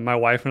 and my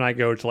wife and I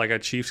go to like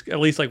at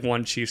least like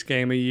one Chiefs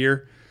game a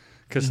year,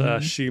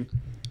 because she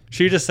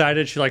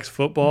decided she likes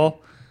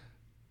football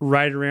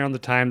right around the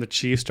time the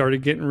Chiefs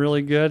started getting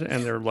really good,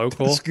 and they're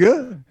local. That's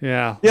good.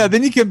 Yeah. Yeah,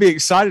 then you can be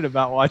excited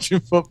about watching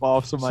football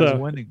if somebody's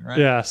winning, right?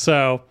 Yeah,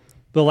 so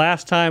the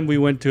last time we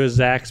went to a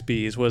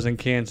Zaxby's was in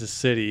Kansas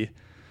City,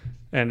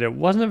 and it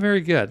wasn't very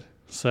good.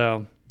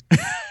 So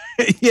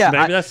yeah,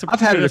 I've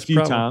had it a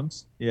few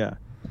times. Yeah.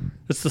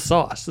 It's the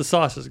sauce. The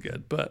sauce is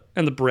good,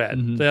 and the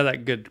bread. They have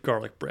that good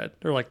garlic bread.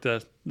 They're like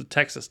the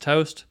Texas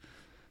toast.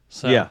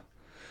 So, yeah.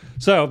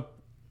 So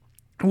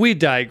we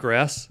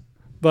digress.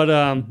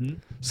 But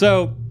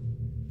so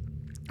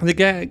the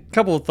gang,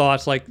 couple of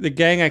thoughts, like the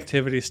gang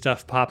activity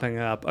stuff popping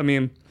up. I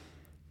mean,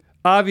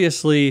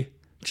 obviously,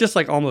 just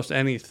like almost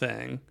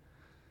anything,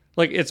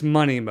 like it's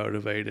money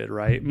motivated,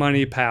 right?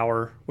 Money,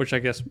 power, which I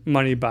guess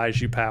money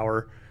buys you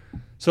power.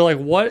 So like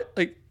what,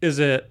 like is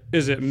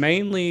it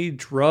mainly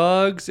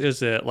drugs?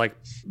 Is it like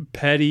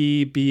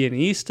petty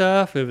B&E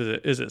stuff?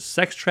 Is it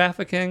sex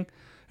trafficking?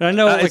 And I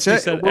know like you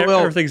said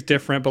everything's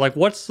different, but like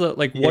what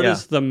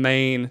is the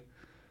main,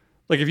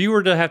 like if you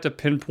were to have to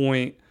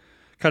pinpoint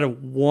kind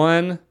of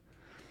one,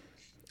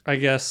 I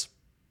guess,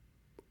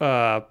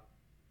 thing,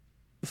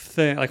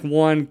 like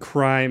one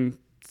crime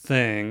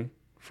thing,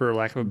 for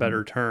lack of a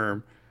better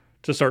term,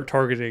 to start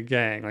targeting a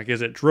gang? Like,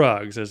 is it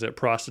drugs? Is it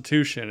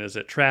prostitution? Is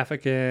it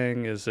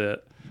trafficking? Is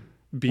it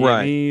B&Es?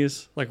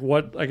 Right. Like,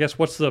 what? I guess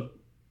what's the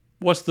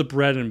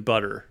bread and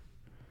butter?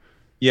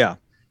 Yeah,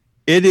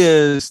 it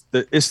is.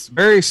 It's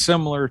very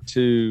similar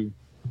to,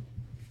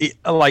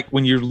 like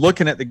when you're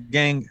looking at the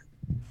gang,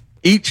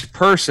 each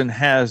person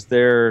has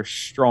their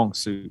strong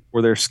suit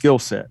or their skill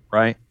set,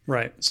 right?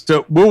 Right.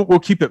 So we'll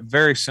keep it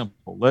very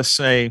simple. Let's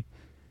say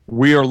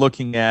we are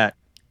looking at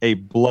a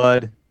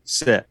blood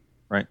set.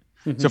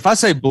 So if I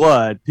say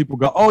blood, people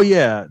go, "Oh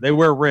yeah, they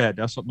wear red."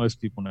 That's what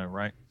most people know,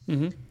 right?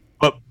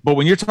 But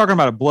when you're talking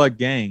about a blood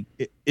gang,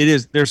 it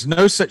is, there's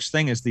no such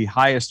thing as the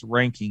highest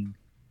ranking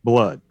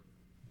blood.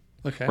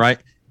 Okay. Right?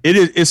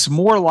 It's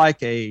more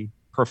like a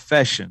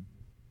profession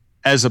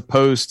as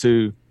opposed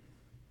to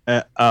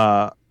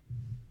a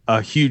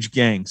huge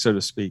gang, so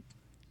to speak.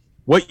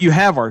 What you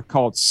have are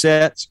called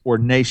sets or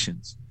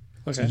nations.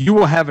 Okay. So you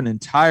will have an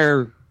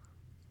entire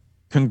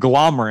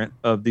conglomerate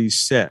of these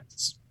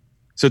sets.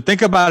 So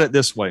think about it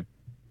this way.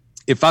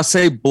 If I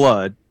say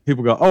blood,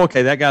 people go, "Oh,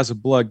 okay, that guy's a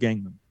blood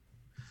gang member."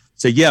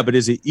 Say, "Yeah, but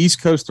is he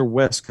East Coast or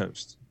West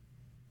Coast?"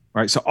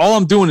 Right? So all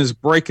I'm doing is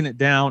breaking it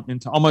down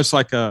into almost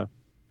like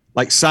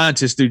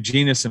scientists do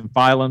genus and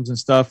phylums and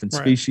stuff and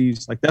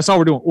species. Like that's all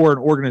we're doing, or an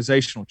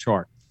organizational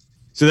chart.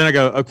 So then I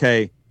go,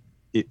 okay,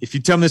 if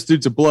you tell me this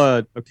dude's a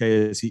blood, okay,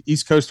 is he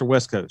East Coast or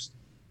West Coast?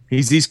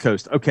 He's East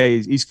Coast. Okay,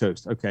 he's East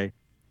Coast. Okay.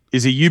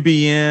 Is he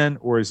UBN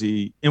or is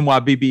he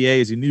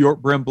NYBBA? Is he New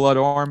York Brim Blood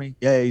Army?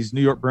 Yeah, he's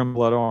New York Brim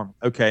Blood Army.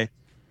 Okay.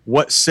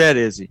 What set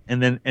is he?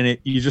 And then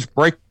you just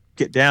break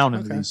it down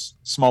into these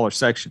smaller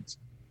sections.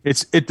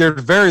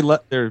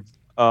 They're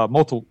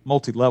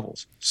multi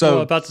levels. So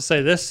I'm about to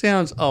say, this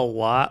sounds a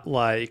lot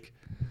like,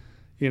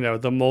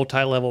 the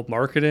multi-level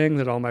marketing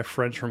that all my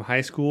friends from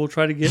high school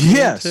try to get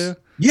into.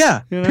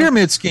 Yeah.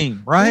 Pyramid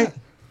scheme, right? Yeah.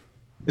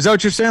 Is that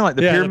what you're saying? Like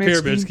the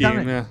pyramid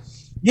scheme? Yeah.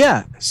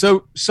 Yeah.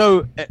 So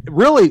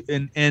really,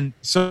 and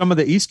some of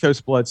the East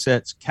Coast blood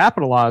sets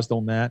capitalized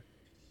on that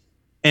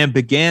and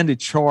began to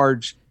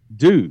charge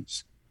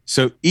dues.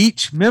 So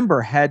each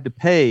member had to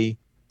pay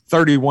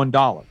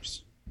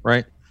 $31,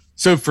 right?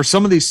 So for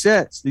some of these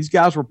sets, these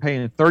guys were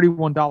paying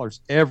 $31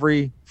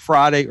 every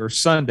Friday or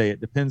Sunday.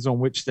 It depends on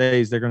which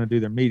days they're going to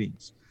do their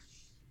meetings.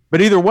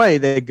 But either way,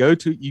 they go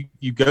to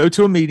you go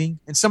to a meeting,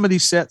 and some of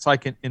these sets,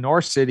 like in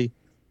our city,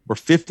 were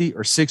 50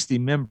 or 60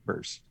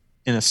 members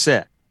in a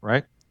set,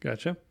 right?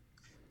 Gotcha.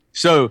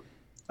 So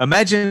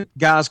imagine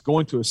guys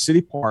going to a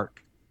city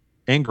park,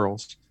 and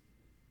girls,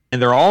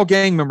 and they're all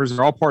gang members.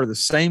 They're all part of the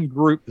same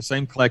group, the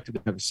same collective.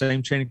 They have the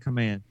same chain of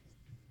command.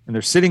 And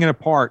they're sitting in a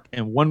park,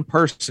 and one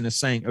person is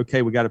saying,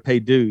 "Okay, we got to pay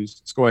dues.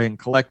 Let's go ahead and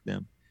collect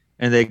them."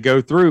 And they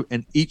go through,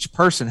 and each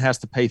person has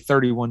to pay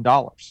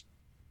 $31.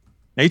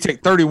 Now you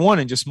take 31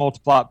 and just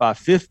multiply it by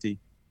 50.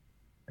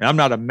 And I'm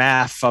not a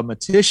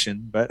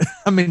mathematician, but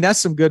I mean, that's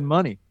some good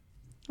money.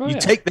 You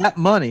take that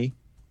money,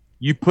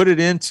 you put it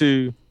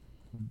into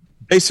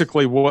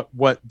basically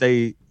what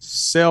they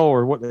sell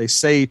or what they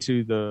say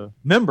to the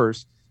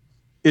members,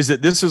 is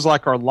that this is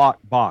like our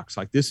locked box.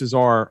 Like this is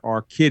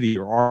our kitty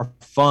or our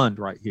fund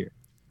right here.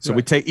 So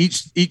we take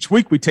each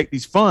week we take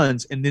these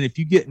funds, and then if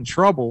you get in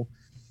trouble,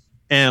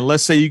 and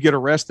let's say you get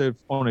arrested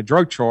on a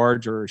drug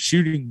charge or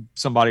shooting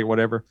somebody or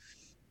whatever,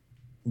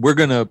 we're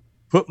going to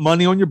put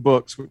money on your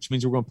books, which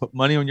means we're going to put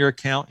money on your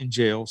account in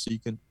jail so you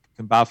can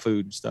buy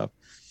food and stuff.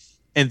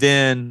 And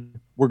then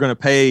we're going to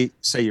pay,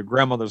 say, your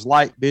grandmother's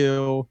light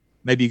bill.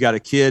 Maybe you got a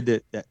kid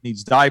that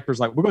needs diapers.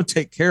 Like, we're going to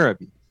take care of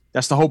you.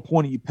 That's the whole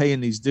point of you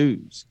paying these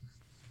dues.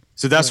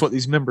 So that's what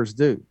these members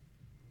do.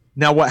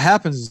 Now, what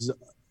happens is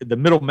the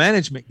middle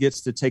management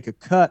gets to take a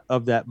cut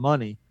of that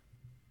money,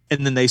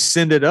 and then they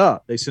send it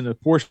up. They send a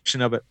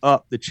portion of it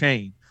up the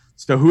chain.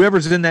 So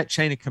whoever's in that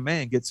chain of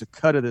command gets a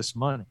cut of this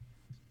money.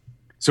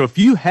 So if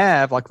you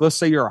have, like, let's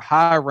say you're a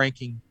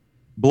high-ranking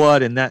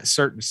blood in that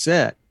certain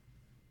set,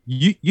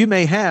 you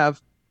may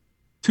have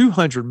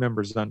 200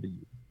 members under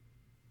you.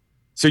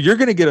 So you're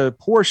going to get a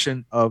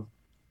portion of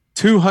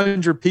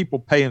 200 people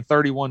paying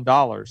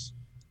 $31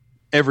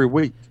 every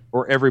week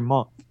or every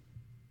month.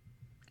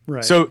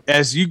 Right. So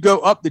as you go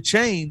up the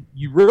chain,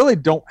 you really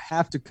don't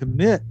have to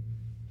commit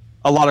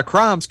a lot of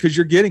crimes because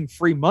you're getting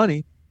free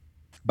money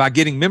by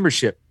getting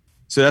membership.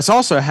 So that's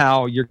also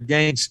how your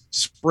gangs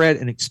spread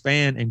and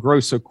expand and grow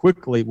so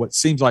quickly, what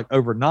seems like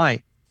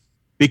overnight,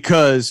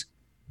 because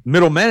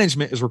middle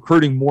management is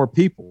recruiting more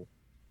people.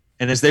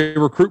 And as they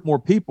recruit more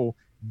people,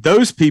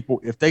 those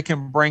people, if they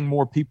can bring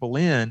more people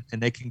in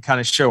and they can kind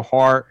of show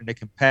heart and they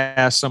can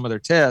pass some of their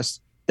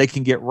tests, they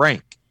can get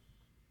rank.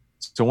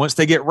 So once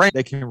they get ranked,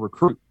 they can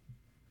recruit.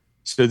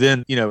 So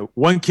then,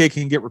 one kid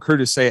can get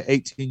recruited, say, at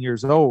 18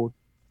 years old,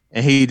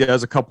 and he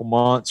does a couple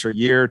months or a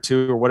year or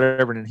two or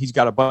whatever, and he's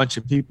got a bunch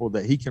of people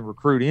that he can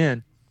recruit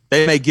in.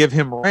 They may give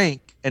him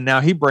rank, and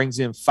now he brings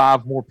in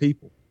 5 more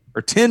people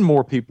or 10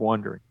 more people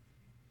under him.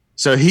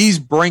 So he's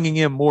bringing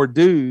in more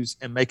dues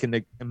and making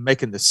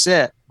the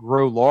set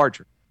grow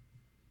larger.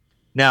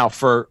 Now,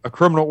 for a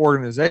criminal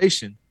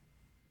organization,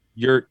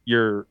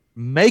 you're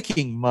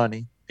making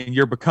money and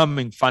you're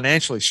becoming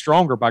financially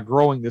stronger by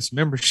growing this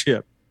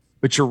membership,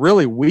 but you're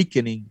really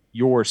weakening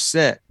your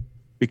set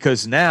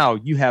because now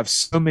you have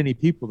so many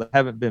people that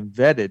haven't been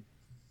vetted,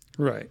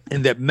 right,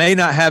 and that may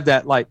not have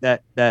that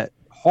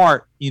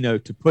heart,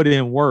 to put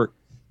in work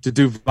to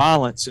do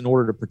violence in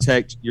order to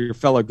protect your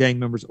fellow gang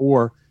members,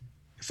 or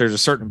if there's a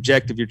certain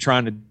objective you're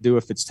trying to do,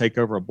 if it's take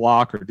over a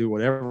block or do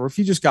whatever, or if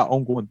you just got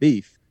ongoing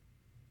beef,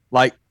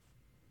 like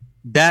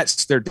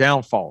that's their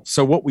downfall.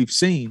 So what we've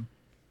seen,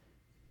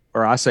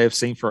 or I say I've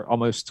seen for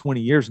almost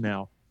 20 years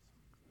now,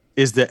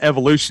 is the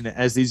evolution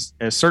as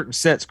certain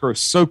sets grow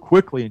so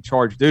quickly and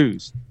charge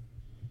dues,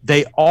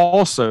 they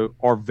also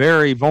are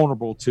very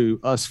vulnerable to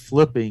us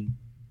flipping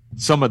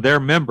some of their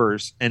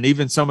members and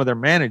even some of their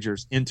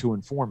managers into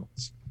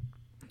informants.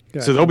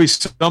 Gotcha. So there'll be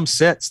some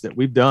sets that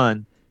we've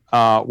done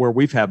where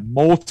we've had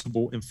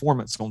multiple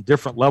informants on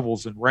different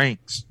levels and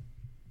ranks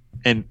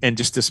and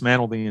just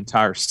dismantle the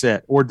entire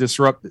set or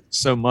disrupt it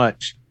so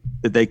much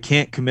that they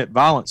can't commit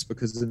violence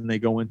because then they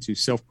go into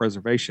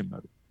self-preservation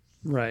mode.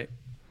 Right.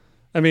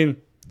 I mean,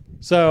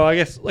 so I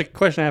guess like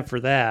question I have for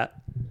that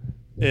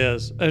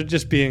is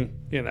just being,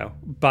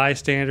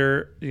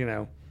 bystander,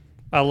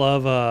 I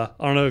love, I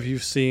don't know if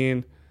you've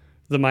seen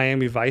the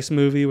Miami Vice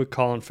movie with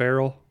Colin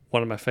Farrell,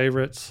 one of my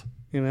favorites,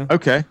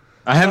 Okay.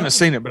 I haven't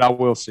seen it, but I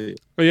will see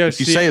it. Oh, yeah, if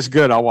you say it's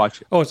good, I'll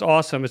watch it. Oh, it's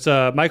awesome. It's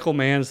Michael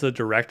Mann's the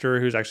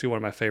director, who's actually one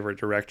of my favorite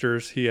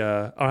directors. He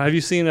have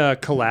you seen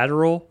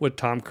Collateral with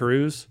Tom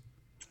Cruise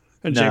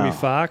and Jamie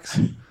Foxx?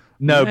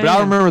 No, man. But I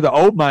remember the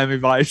old Miami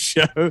Vice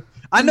show.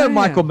 I know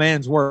Michael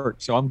Mann's work,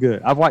 so I'm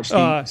good. I've watched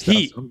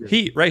Heat.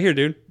 Heat, right here,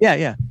 dude.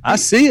 Yeah. I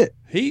see it.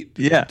 Heat?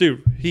 Yeah.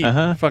 Dude, Heat.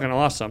 Fucking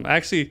awesome.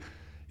 Actually,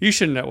 you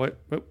should know what.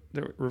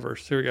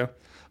 Reverse. Here we go.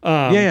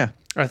 Yeah.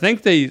 I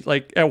think they,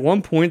 at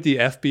one point, the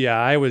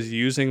FBI was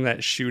using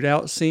that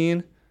shootout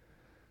scene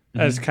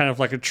as kind of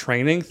like a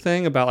training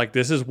thing about,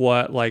 this is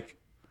what,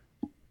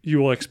 you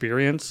will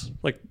experience.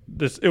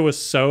 This, it was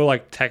so,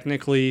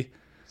 technically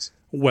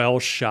well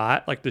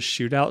shot, the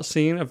shootout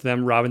scene of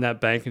them robbing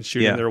that bank and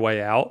shooting their way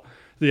out.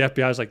 The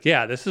FBI was like,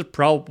 yeah, this is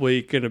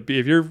probably going to be,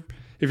 if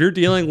you're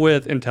dealing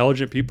with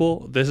intelligent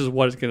people, this is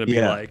what it's going to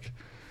be like.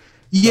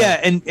 Yeah,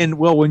 and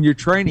well, when you're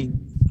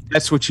training,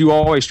 that's what you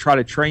always try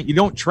to train. You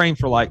don't train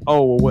for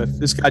if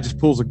this guy just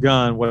pulls a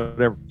gun,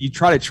 whatever. You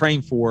try to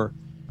train for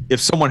if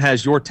someone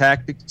has your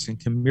tactics and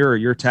can mirror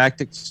your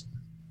tactics,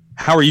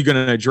 how are you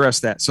going to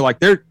address that? So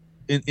they're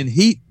in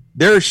Heat,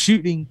 they're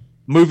shooting,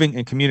 moving,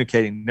 and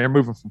communicating. They're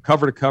moving from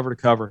cover to cover to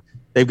cover.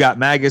 They've got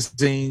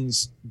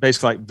magazines,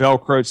 basically like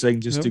Velcro, so they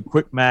can just do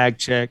quick mag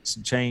checks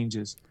and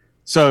changes.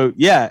 So,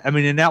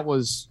 and that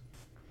was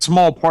a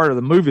small part of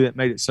the movie that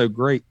made it so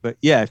great. But,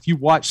 if you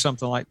watch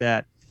something like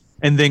that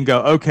and then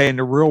go, okay, in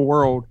the real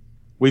world,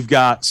 we've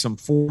got some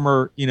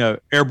former,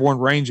 airborne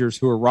rangers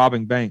who are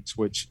robbing banks,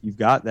 which you've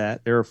got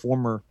that. There are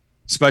former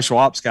special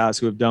ops guys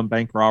who have done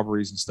bank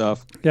robberies and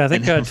stuff. Yeah, I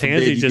think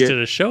Tansy just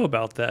did a show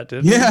about that,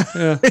 didn't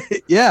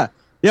he? Yeah.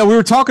 Yeah, we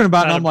were talking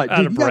about it, and I'm like,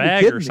 dude, you gotta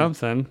be kidding or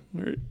something,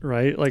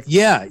 right?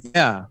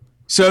 Yeah.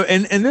 So,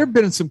 and there have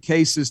been some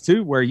cases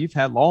too where you've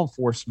had law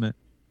enforcement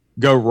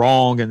go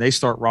wrong and they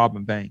start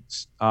robbing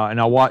banks.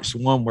 And I watched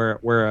one where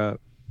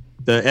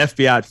the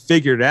FBI had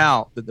figured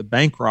out that the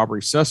bank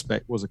robbery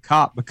suspect was a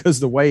cop because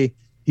the way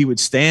he would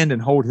stand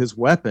and hold his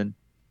weapon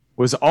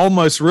was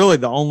almost really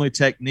the only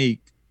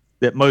technique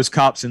that most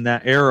cops in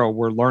that era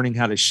were learning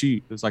how to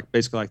shoot. It was like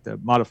basically like the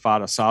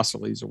modified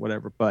isosceles or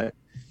whatever. But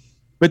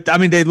I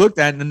mean, they looked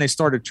at it and then they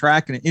started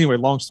tracking it. Anyway,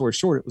 long story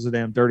short, it was a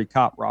damn dirty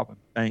cop robbing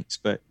banks.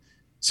 But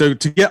so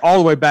to get all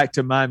the way back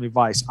to Miami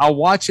Vice, I'll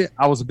watch it.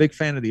 I was a big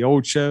fan of the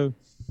old show.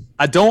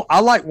 I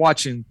like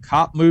watching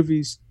cop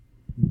movies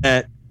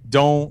that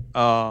don't,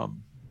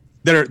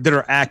 that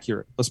are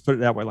accurate. Let's put it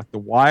that way. Like The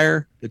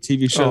Wire, the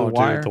TV show, The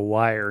Wire. The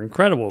Wire.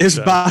 Incredible. Is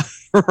by,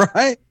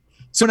 right?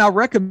 So now I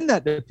recommend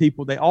that to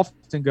people. They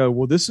often go,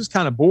 well, this is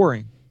kind of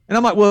boring. And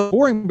I'm like, well,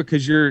 boring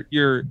because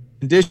you're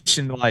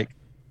conditioned like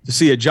to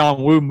see a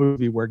John Woo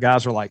movie where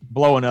guys are like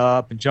blowing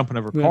up and jumping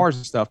over cars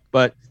and stuff.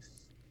 But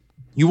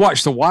you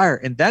watch The Wire,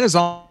 and that is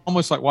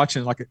almost like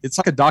watching it's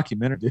like a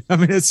documentary. I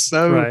mean, it's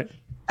so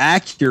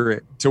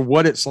accurate to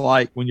what it's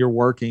like when you're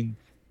working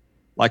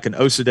like an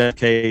OCDETF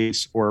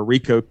case or a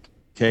RICO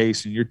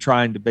case, and you're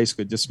trying to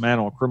basically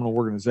dismantle a criminal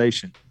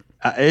organization.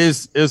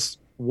 Is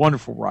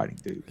wonderful writing,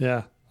 dude.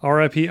 Yeah.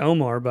 R.I.P.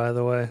 Omar, by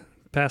the way,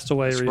 passed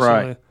away recently.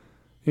 Right.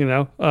 You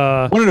know,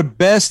 one of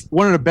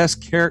the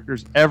best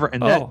characters ever,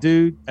 and that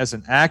dude as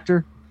an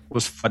actor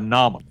was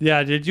phenomenal.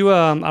 Yeah. Did you?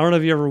 I don't know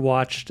if you ever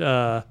watched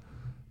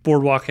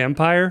Boardwalk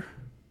Empire.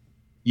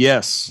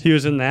 Yes, he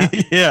was in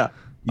that. Yeah.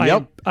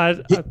 Yep.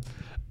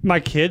 My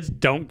kids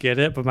don't get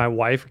it, but my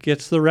wife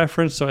gets the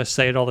reference, so I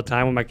say it all the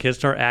time when my kids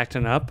start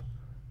acting up.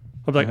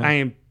 I'm like, I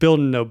ain't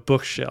building no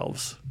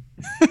bookshelves.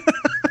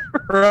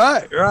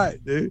 Right,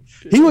 dude.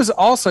 He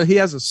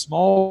has a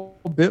small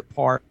bit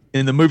part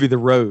in the movie The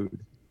Road,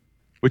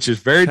 which is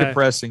very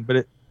depressing,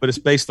 but it's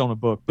based on a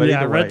book. But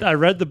yeah, I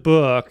read the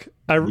book.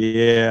 I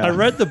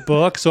read the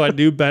book, so I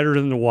knew better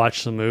than to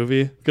watch the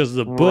movie because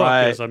the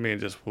book is,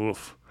 just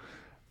woof,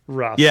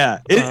 rough. Yeah,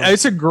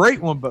 it's a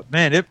great one, but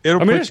man,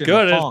 it'll. I mean, it's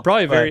good.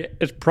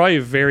 It's probably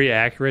very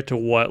accurate to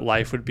what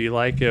life would be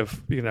like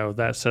if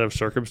that set of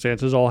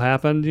circumstances all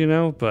happened.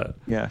 But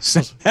yeah,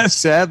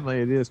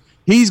 sadly it is.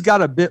 He's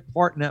got a bit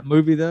part in that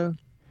movie though,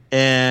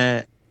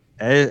 and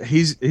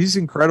he's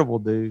incredible,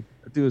 dude.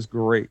 That dude is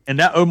great, and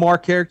that Omar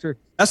character,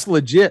 that's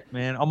legit,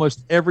 man.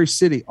 Almost every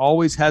city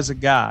always has a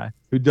guy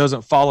who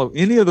doesn't follow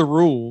any of the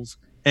rules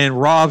and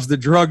robs the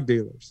drug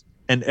dealers.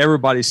 And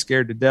everybody's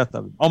scared to death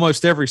of him.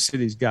 Almost every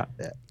city's got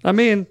that. I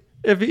mean,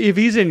 if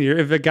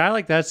a guy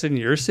like that's in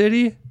your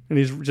city and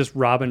he's just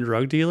robbing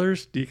drug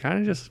dealers, do you kind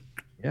of just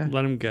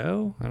let him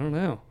go? I don't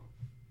know.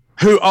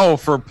 Who? Oh,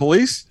 for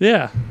police?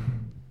 Yeah.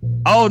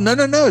 Oh,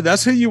 no.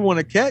 That's who you want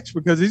to catch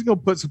because he's going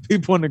to put some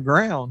people on the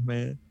ground,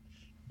 man.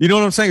 You know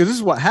what I'm saying? This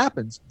is what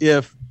happens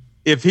if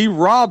he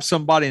robs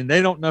somebody and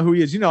they don't know who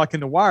he is. Like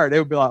in The Wire, they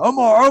would be like,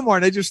 Omar,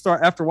 and they just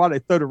start after a while. They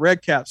throw the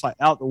red caps like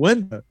out the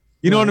window.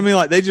 You know what I mean?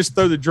 Like they just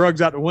throw the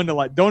drugs out the window.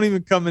 Like, don't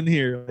even come in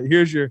here. Like,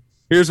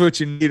 here's what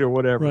you need or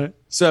whatever. Right.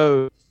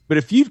 So, but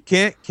if you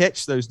can't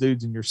catch those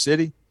dudes in your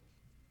city,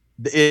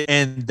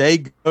 and they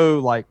go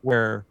like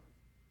where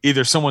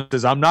either someone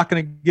says, "I'm not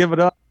going to give it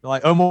up,"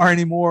 like Omar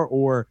anymore,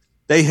 or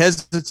they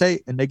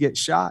hesitate and they get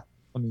shot.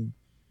 I mean,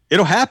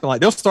 it'll happen.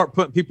 Like they'll start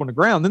putting people on the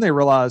ground. Then they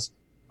realize,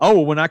 oh,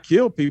 well, when I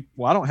kill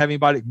people, I don't have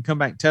anybody that can come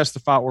back and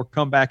testify or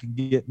come back and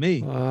get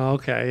me.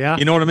 Okay. Yeah.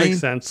 You know what I mean?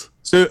 Makes sense.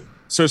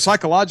 So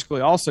psychologically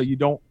also, you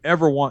don't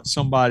ever want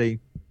somebody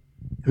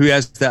who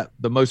has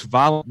the most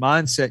violent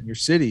mindset in your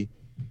city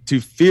to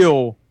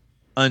feel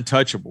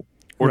untouchable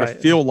or to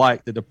feel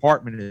like the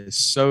department is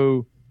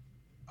so,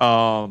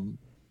 I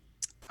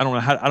don't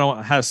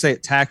know how to say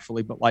it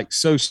tactfully, but like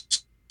so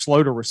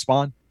slow to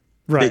respond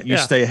that you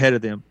stay ahead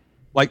of them.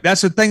 Like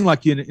that's the thing,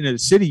 like in a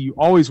city, you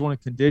always want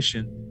to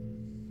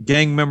condition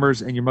gang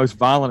members and your most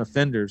violent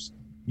offenders.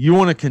 You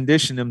want to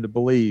condition them to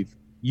believe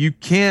you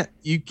can't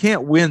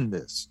win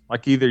this.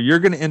 Like either you're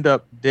going to end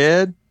up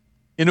dead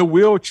in a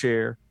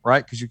wheelchair,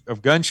 right? Because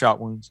of gunshot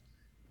wounds,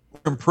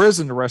 or in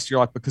prison the rest of your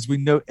life because we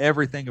know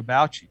everything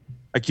about you.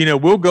 Like,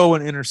 we'll go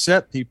and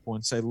intercept people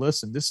and say,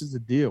 listen, this is the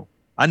deal.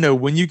 I know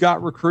when you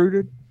got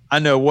recruited. I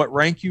know what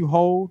rank you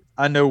hold.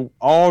 I know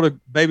all the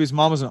babies,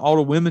 mamas, and all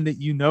the women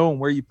that you know and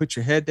where you put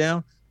your head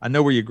down. I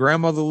know where your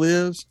grandmother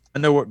lives. I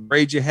know what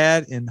grade you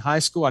had in high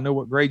school. I know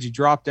what grade you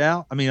dropped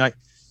out. I mean, like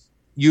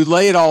you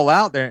lay it all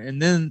out there,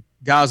 and then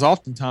guys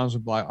oftentimes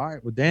would be like, all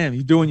right, well, damn,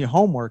 you're doing your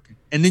homework.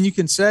 And then you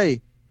can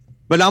say,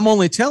 but I'm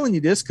only telling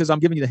you this because I'm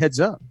giving you the heads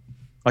up.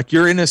 Like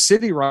you're in a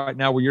city right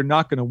now where you're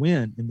not going to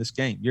win in this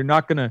game. You're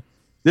not going to,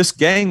 this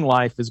gang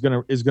life is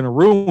going to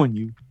ruin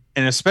you.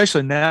 And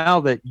especially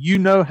now that you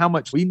know how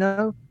much we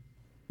know,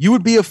 you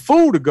would be a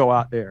fool to go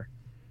out there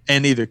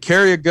and either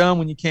carry a gun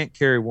when you can't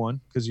carry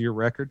one because of your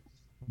record,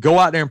 go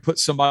out there and put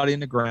somebody in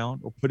the ground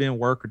or put in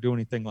work or do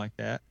anything like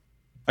that.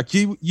 Like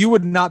you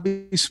would not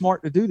be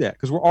smart to do that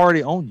because we're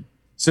already on you.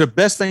 So the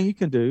best thing you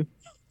can do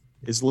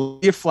is lay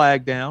your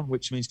flag down,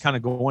 which means kind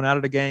of going out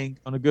of the gang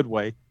on a good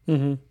way.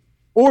 Mm-hmm.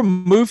 or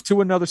move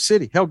to another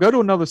city. Hell, go to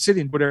another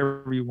city and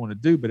whatever you want to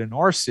do. But in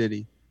our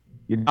city,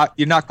 you're not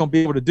going to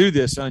be able to do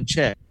this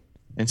unchecked.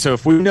 And so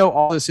if we know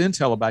all this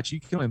intel about you,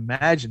 you can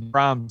imagine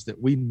crimes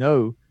that we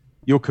know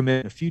you'll commit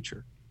in the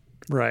future.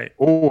 Right.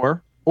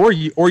 Or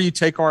you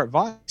take our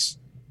advice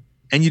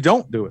and you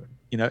don't do it.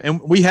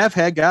 And we have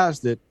had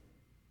guys that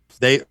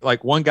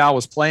like one guy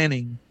was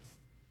planning,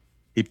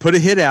 he put a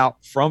hit out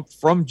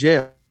from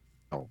jail,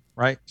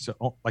 right?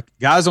 So like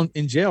guys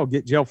in jail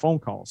get jail phone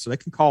calls so they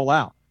can call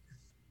out.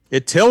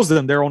 It tells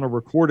them they're on a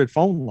recorded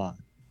phone line.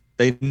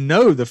 They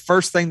know the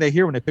first thing they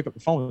hear when they pick up the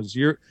phone is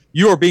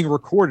you are being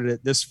recorded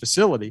at this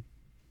facility,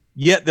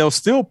 yet they'll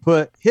still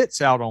put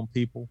hits out on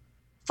people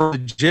for the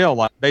jail.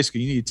 Like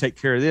basically you need to take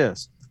care of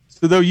this.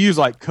 So they'll use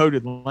like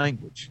coded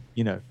language,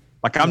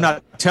 like I'm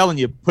not telling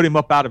you, put him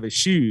up out of his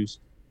shoes,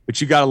 but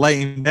you got to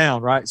lay him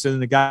down. Right. So then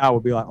the guy will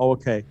be like, oh,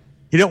 okay.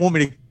 He don't want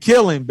me to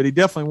kill him, but he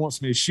definitely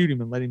wants me to shoot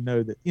him and let him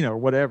know that, or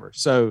whatever.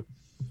 So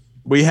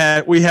we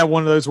had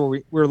one of those where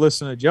we were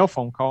listening to a jail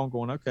phone call and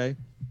going, okay,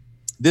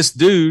 this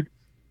dude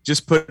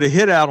just put a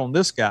hit out on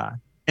this guy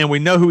and we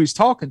know who he's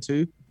talking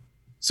to.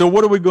 So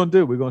what are we going to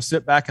do? We're going to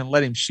sit back and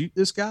let him shoot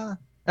this guy?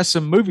 That's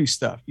some movie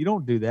stuff. You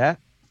don't do that.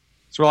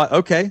 So we're like,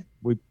 okay,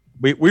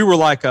 we were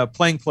like a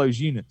plainclothes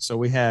unit. So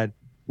we had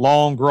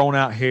long grown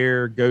out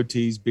hair,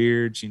 goatees,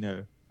 beards,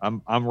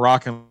 I'm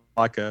rocking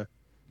like a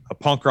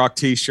punk rock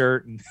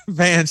t-shirt and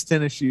Vans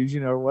tennis shoes,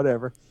 or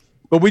whatever.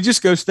 But we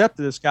just go step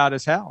to this guy at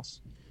his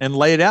house and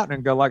lay it out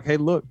and go like, hey,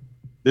 look,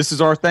 this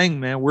is our thing,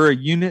 man. We're a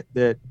unit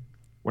that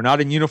we're not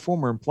in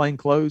uniform. We're in plain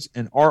clothes.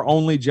 And our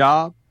only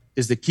job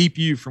is to keep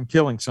you from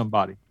killing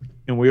somebody.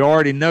 And we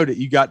already know that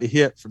you got the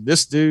hit from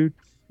this dude.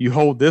 You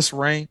hold this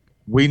rank.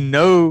 We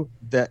know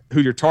that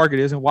who your target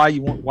is and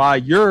why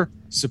your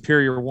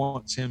superior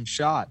wants him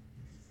shot.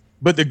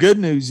 But the good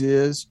news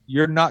is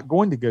you're not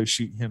going to go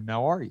shoot him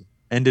now, are you?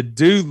 And the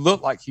dude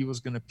looked like he was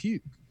going to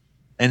puke.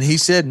 And he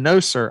said, no,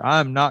 sir,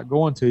 I'm not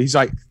going to. He's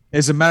like,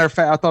 as a matter of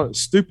fact, I thought it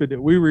was stupid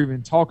that we were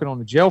even talking on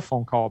the jail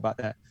phone call about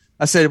that.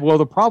 I said, well,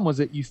 the problem was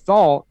that you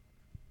thought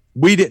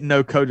we didn't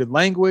know coded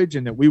language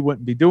and that we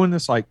wouldn't be doing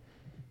this. Like,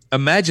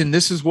 imagine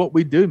this is what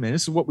we do, man.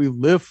 This is what we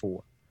live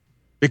for.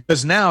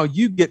 Because now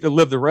you get to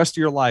live the rest of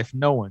your life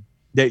knowing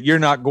that you're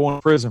not going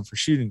to prison for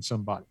shooting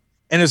somebody.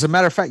 And as a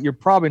matter of fact, you're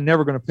probably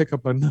never going to pick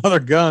up another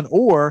gun,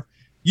 or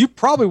you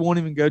probably won't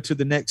even go to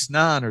the next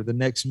 9 or the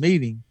next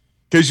meeting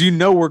because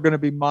we're going to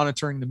be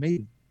monitoring the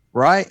meeting,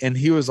 right? And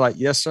he was like,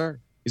 yes, sir.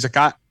 He's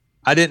like,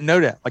 I didn't know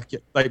that.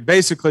 Like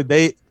basically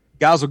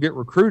guys will get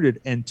recruited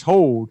and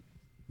told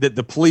that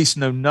the police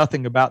know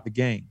nothing about the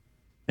gang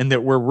and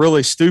that we're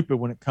really stupid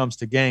when it comes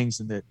to gangs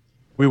and that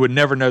we would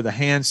never know the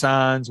hand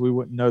signs. We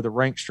wouldn't know the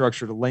rank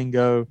structure, the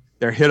lingo,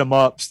 their hit 'em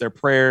ups, their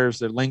prayers,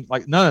 their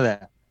like none of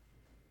that.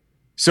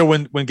 So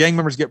when gang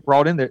members get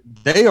brought in there,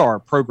 they are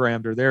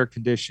programmed or they're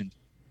conditioned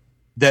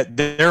that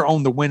they're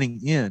on the winning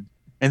end.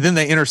 And then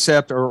they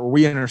intercept or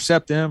we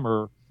intercept them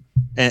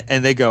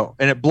and they go,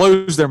 and it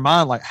blows their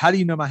mind. Like, how do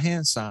you know my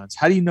hand signs?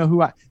 How do you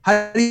know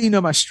how do you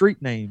know my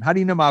street name? How do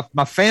you know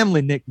my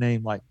family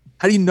nickname? Like,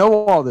 how do you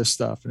know all this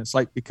stuff? And it's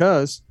like,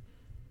 because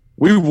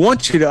we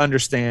want you to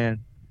understand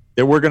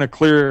that we're going to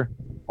clear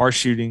our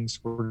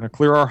shootings. We're going to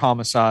clear our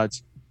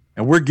homicides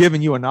and we're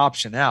giving you an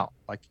option out.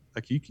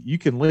 Like you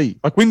can leave.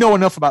 Like we know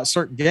enough about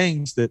certain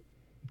gangs that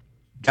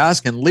guys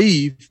can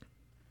leave.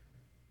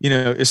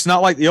 It's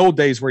not like the old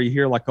days where you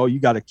hear like, oh, you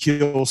got to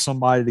kill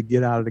somebody to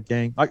get out of the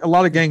gang. Like a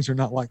lot of gangs are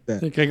not like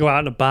that. They can go out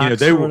in a box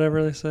or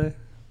whatever they say.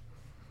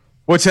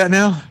 What's that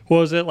now? What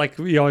was it like?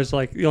 You always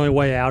like the only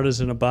way out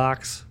is in a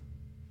box.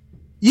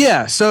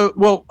 Yeah. So,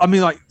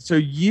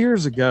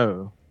 years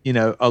ago,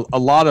 a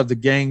lot of the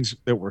gangs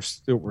that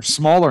were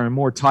smaller and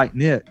more tight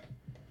knit,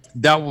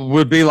 that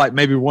would be like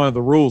maybe one of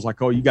the rules,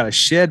 like, oh, you got to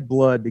shed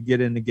blood to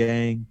get in the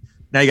gang.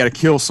 Now you got to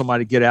kill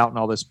somebody to get out and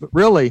all this. But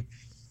really,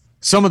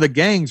 some of the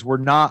gangs were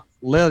not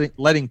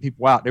letting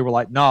people out. They were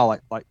like, no,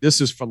 like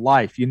this is for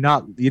life. You're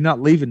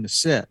not leaving the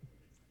set.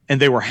 And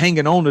they were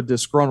hanging on to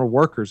disgruntled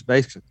workers,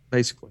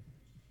 basically.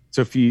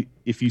 So if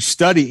you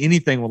study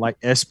anything with like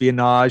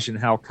espionage and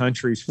how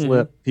countries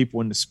flip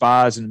people into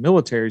spies and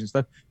militaries and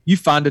stuff, you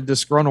find the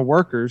disgruntled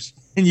workers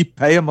and you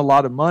pay them a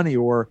lot of money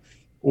or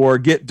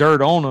get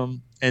dirt on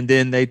them, and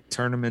then they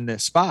turn them into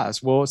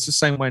spies. Well, it's the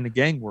same way in the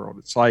gang world.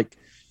 It's like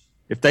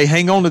if they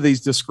hang on to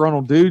these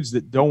disgruntled dudes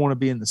that don't want to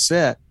be in the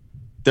set,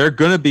 they're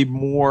going to be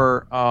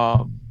more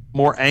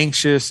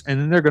anxious, and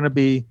then they're going to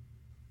be,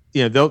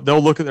 they'll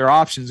look at their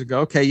options and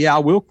go, okay, yeah, I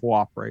will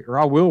cooperate or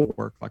I will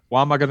work. Like,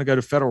 why am I going to go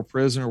to federal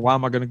prison or why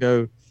am I going to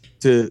go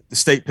to the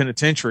state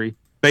penitentiary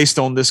based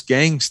on this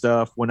gang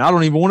stuff when I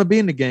don't even want to be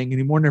in the gang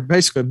anymore? And they're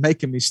basically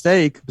making me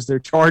stay because they're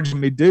charging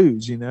me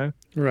dues,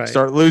 Right.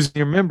 Start losing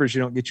your members,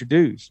 you don't get your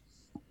dues.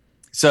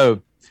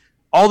 So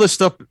all this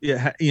stuff,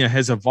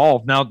 has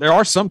evolved. Now, there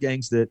are some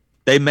gangs that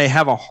they may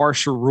have a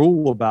harsher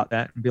rule about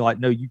that and be like,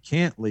 no, you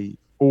can't leave.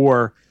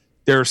 Or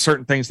there are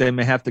certain things they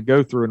may have to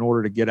go through in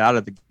order to get out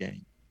of the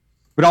gang.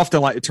 But often,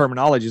 like, the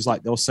terminology is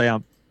like they'll say,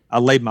 I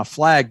laid my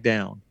flag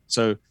down.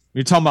 So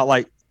you're talking about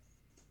like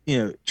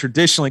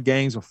traditionally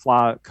gangs will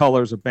fly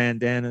colors of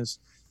bandanas,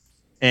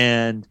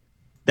 and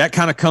that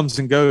kind of comes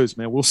and goes,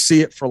 man. We'll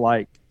see it for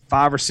like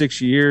 5 or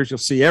 6 years. You'll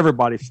see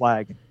everybody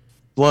flagging,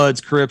 Bloods,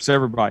 Crips,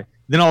 everybody.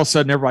 Then all of a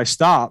sudden everybody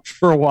stops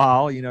for a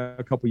while,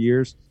 a couple of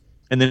years,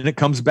 and then it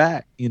comes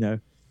back, but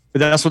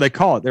that's what they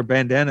call it. Their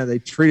bandana, they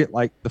treat it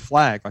like the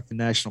flag, like the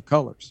national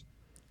colors.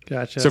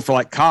 Gotcha. So for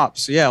like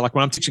cops, like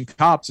when I'm teaching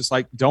cops, it's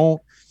like,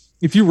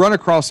 if you run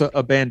across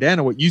a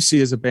bandana, what you see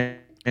is a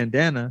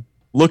bandana,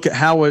 look at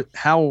how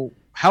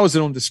is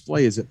it on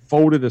display? Is it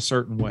folded a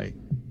certain way?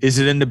 Is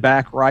it in the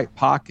back right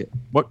pocket?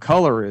 What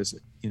color is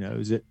it?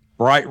 Is it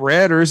bright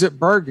red or is it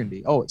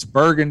burgundy? Oh, it's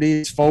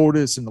burgundy. It's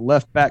folded. It's in the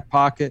left back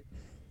pocket.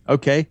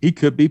 Okay, he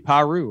could be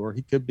Piru, or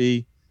he could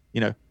be,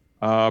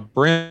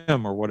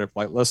 Brim or whatever.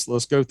 Like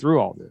let's go through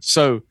all this.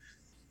 So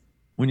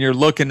when you're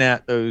looking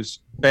at those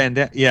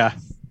bandana,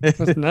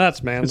 that's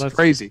nuts, man. That's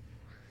crazy.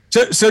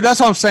 So that's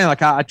what I'm saying.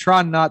 Like I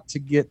try not to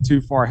get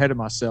too far ahead of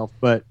myself,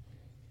 but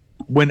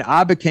when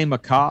I became a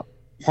cop,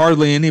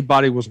 hardly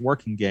anybody was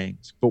working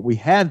gangs, but we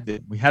had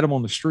them. We had them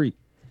on the street,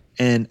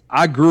 and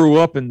I grew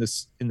up in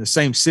the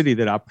same city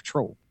that I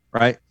patrol.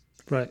 Right.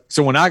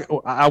 So when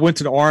I went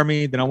to the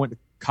Army, then I went to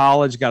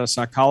college, got a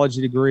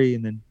psychology degree,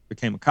 and then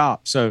became a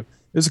cop. So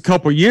there's a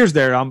couple of years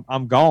there.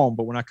 I'm gone,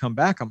 but when I come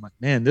back, I'm like,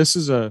 man, it's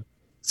a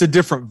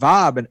different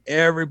vibe, and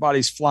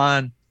everybody's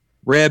flying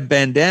red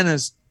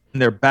bandanas in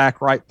their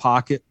back right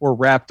pocket or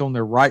wrapped on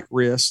their right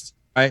wrist.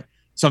 Right.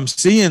 So I'm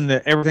seeing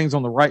that everything's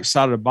on the right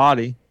side of the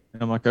body.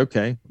 And I'm like,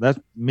 okay,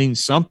 that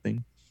means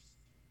something.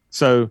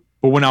 So,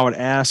 but when I would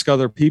ask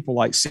other people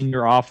like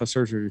senior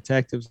officers or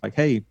detectives, like,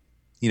 hey,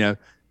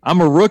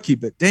 I'm a rookie,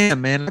 but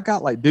damn, man, I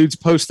got like dudes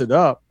posted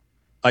up.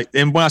 Like,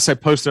 and when I say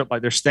posted up,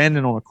 like they're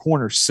standing on a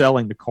corner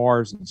selling the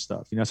cars and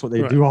stuff. That's what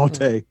they do all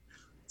day.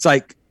 It's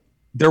like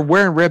they're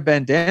wearing red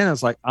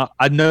bandanas. Like,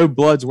 I know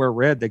Bloods wear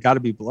red. They got to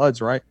be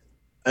Bloods, right?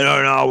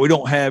 No, we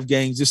don't have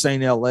gangs. This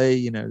ain't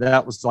LA.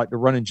 That was like the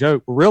running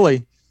joke. But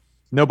really,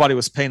 nobody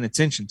was paying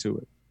attention to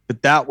it.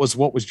 But that was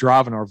what was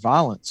driving our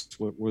violence,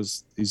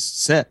 was these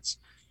sets.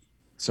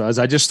 So as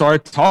I just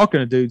started talking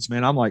to dudes,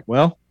 man, I'm like,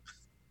 well,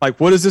 like,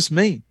 what does this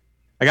mean?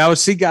 Like I would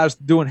see guys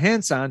doing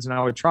hand signs, and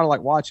I would try to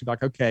like watch it.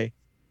 Like, okay,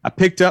 I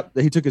picked up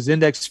that he took his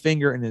index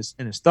finger and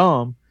his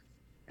thumb,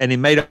 and he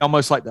made it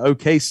almost like the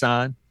OK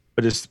sign,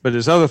 but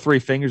his other three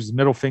fingers, his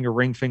middle finger,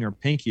 ring finger, and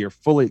pinky, are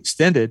fully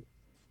extended.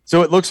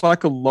 So it looks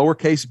like a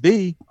lowercase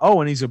b.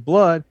 Oh, and he's a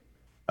Blood.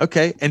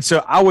 Okay. And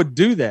so I would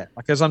do that.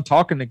 Like as I'm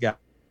talking to guys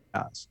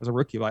as a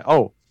rookie, like,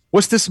 oh,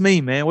 what's this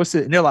mean, man? What's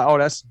it? And they're like, oh,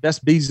 that's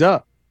B's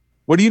up.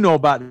 What do you know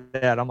about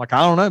that? I'm like,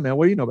 I don't know, man.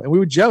 What do you know about it? And we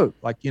would joke,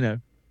 like,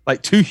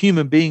 like two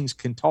human beings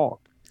can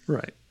talk.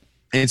 Right.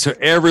 And so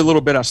every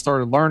little bit I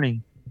started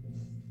learning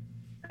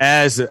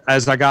as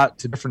I got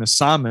to different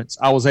assignments,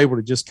 I was able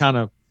to just kind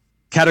of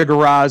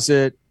categorize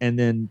it and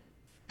then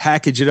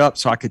package it up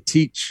so I could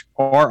teach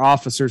our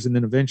officers and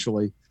then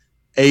eventually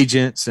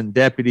agents and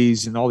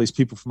deputies and all these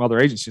people from other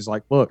agencies,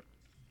 like, look,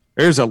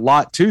 there's a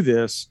lot to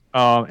this.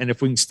 And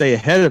if we can stay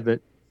ahead of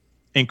it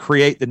and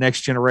create the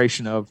next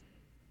generation of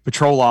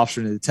patrol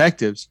officers and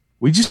detectives,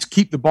 we just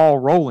keep the ball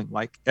rolling.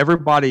 Like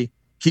everybody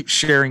keeps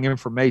sharing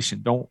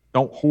information. Don't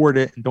hoard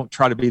it, and don't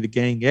try to be the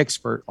gang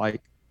expert.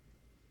 Like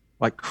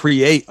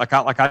create, I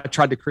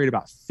tried to create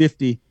about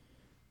 50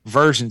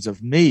 versions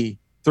of me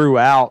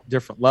throughout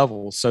different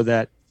levels so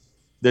that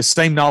the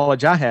same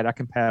knowledge I had, I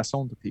can pass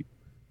on to people.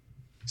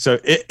 So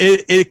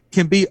it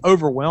can be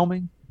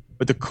overwhelming,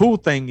 but the cool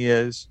thing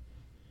is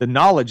the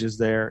knowledge is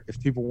there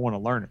if people want to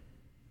learn it.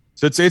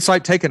 So it's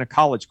like taking a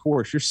college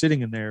course. You're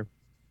sitting in there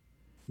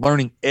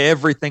learning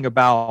everything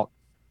about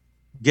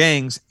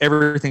gangs,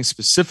 everything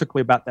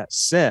specifically about that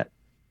set.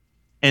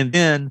 And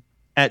then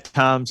at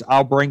times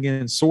I'll bring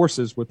in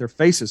sources with their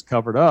faces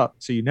covered up,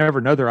 so you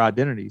never know their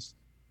identities.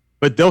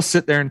 But they'll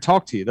sit there and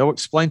talk to you. They'll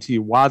explain to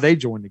you why they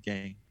joined the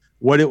gang,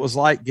 what it was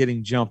like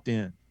getting jumped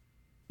in.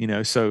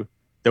 So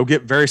they'll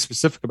get very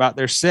specific about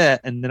their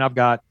set. And then I've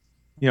got,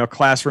 a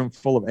classroom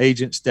full of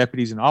agents,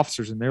 deputies, and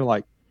officers, and they're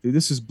like, dude,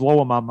 this is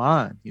blowing my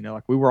mind.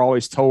 Like we were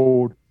always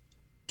told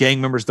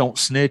gang members don't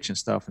snitch and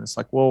stuff. And it's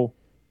like, well,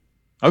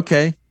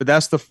 okay, but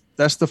that's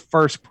the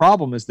first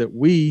problem, is that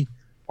we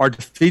are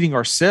defeating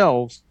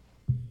ourselves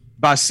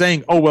by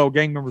saying, oh, well,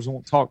 gang members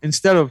won't talk,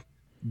 instead of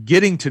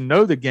getting to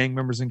know the gang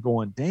members and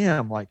going,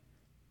 damn, like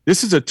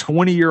this is a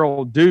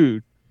 20-year-old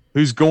dude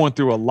who's going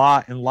through a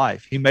lot in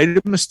life. He made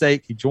a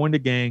mistake. He joined a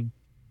gang,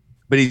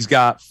 but he's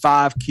got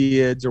 5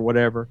 kids or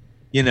whatever,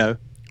 Right.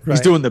 He's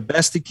doing the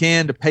best he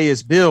can to pay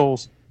his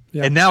bills.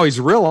 Yep. And now he's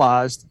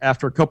realized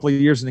after a couple of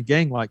years in the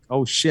gang, like,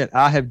 oh shit,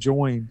 I have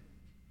joined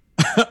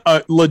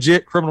a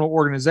legit criminal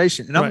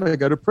organization, and I'm going to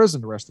go to prison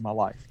the rest of my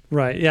life.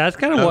 Right. Yeah. That's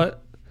kind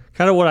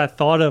of what I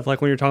thought of,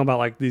 like when you're talking about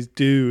like these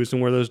dues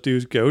and where those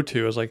dues go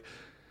to. Is like,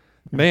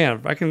 man,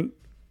 if I can,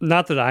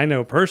 not that I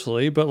know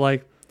personally, but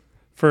like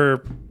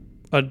for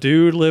a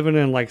dude living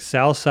in like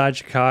Southside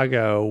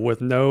Chicago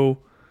with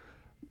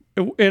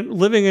and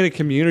living in a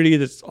community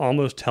that's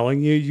almost telling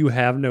you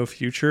have no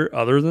future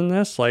other than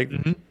this, like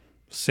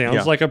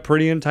sounds like a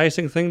pretty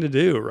enticing thing to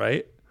do,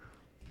 right?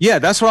 Yeah,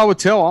 that's what I would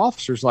tell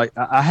officers. Like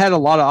I had a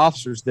lot of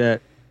officers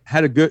that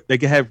they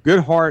can have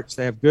good hearts,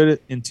 they have good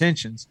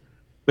intentions,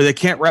 but they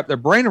can't wrap their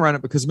brain around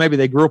it because maybe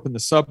they grew up in the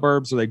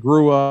suburbs or they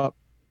grew up,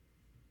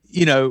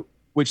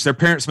 which their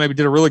parents maybe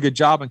did a really good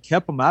job and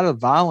kept them out of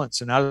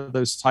violence and out of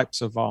those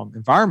types of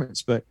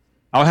environments. But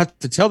I would have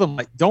to tell them,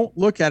 like, don't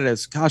look at it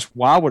as, gosh,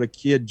 why would a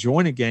kid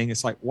join a gang?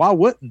 It's like, why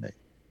wouldn't they?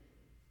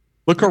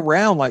 Look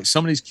around. Like,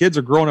 some of these kids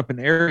are growing up in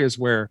areas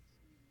where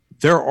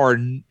there are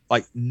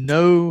like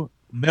no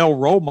male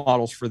role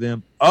models for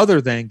them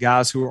other than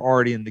guys who are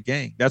already in the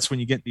gang. That's when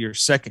you get to your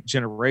second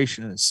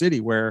generation in a city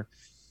where,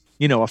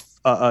 a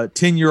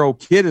 10-year-old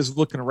kid is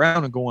looking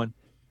around and going,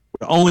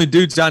 the only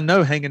dudes I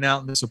know hanging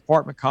out in this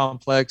apartment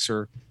complex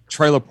or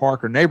trailer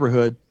park or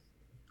neighborhood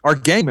are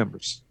gang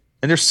members.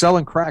 And they're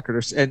selling crack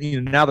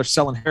and now they're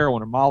selling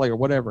heroin or Molly or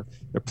whatever.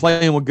 They're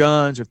playing with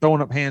guns or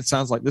throwing up hand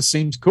signs like, this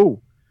seems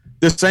cool.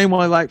 The same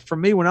way, like for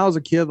me, when I was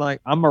a kid,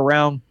 like I'm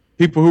around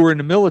people who were in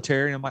the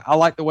military, and I'm like, I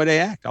like the way they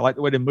act. I like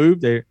the way they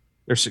move. They're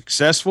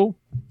successful.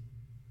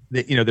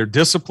 They're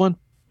disciplined.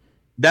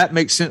 That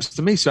makes sense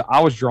to me. So I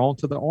was drawn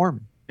to the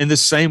Army. In the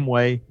same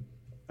way,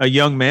 a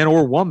young man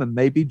or woman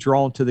may be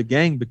drawn to the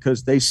gang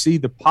because they see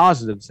the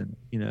positives in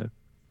it.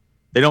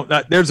 They don't.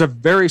 There's a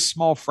very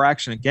small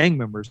fraction of gang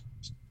members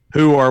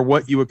who are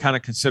what you would kind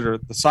of consider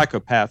the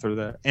psychopath or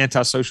the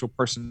antisocial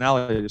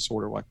personality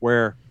disorder, like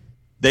where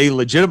they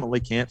legitimately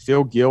can't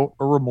feel guilt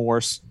or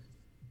remorse.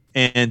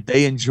 And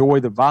they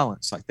enjoy the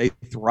violence, like they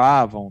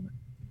thrive on it.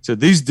 So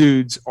these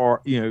dudes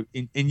are, and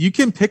you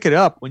can pick it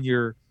up when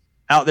you're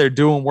out there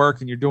doing work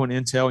and you're doing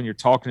intel and you're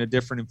talking to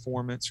different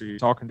informants or you're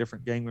talking to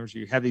different gang members.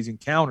 You have these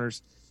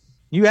encounters.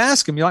 You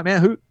ask them, you're like,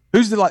 man,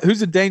 who's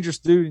the dangerous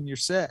dude in your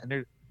set?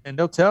 And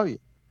they'll tell you,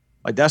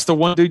 like, that's the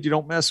one dude you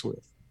don't mess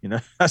with.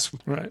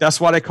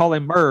 That's why they call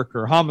him Merc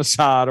or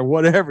Homicide or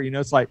whatever.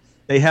 It's like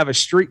they have a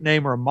street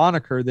name or a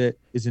moniker that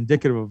is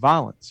indicative of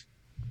violence.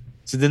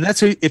 So then that's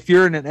who, if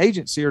you're in an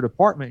agency or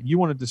department, you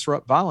want to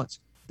disrupt violence,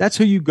 that's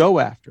who you go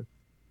after.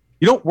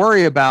 You don't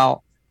worry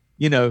about,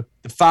 the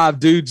 5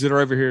 dudes that are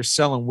over here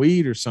selling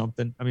weed or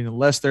something. I mean,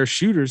 unless they're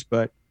shooters,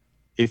 but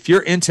if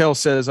your intel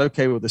says,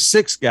 okay, well, the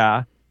 6th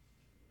guy,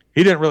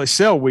 he didn't really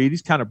sell weed.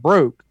 He's kind of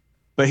broke,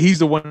 but he's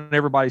the one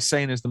everybody's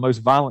saying is the most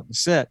violent in the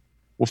set.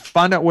 We'll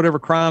find out whatever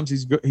crimes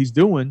he's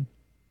doing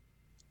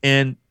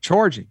and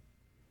charge him.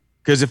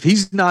 Because if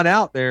he's not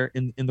out there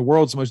in the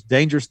world's most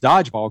dangerous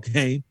dodgeball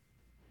game,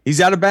 he's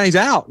out of bounds. He's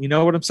out. You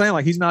know what I'm saying?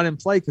 Like, he's not in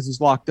play because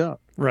he's locked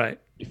up. Right.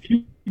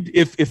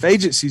 If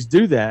agencies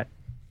do that,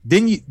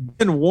 then you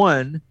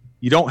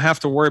don't have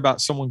to worry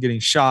about someone getting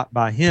shot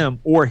by him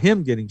or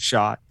him getting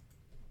shot.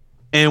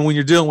 And when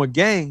you're dealing with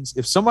gangs,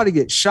 if somebody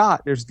gets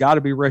shot, there's got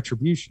to be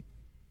retribution.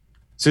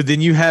 So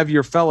then you have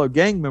your fellow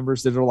gang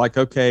members that are like,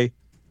 okay,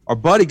 our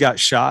buddy got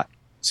shot,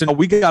 so now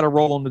we got to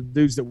roll on the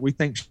dudes that we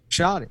think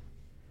shot him.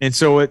 And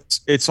so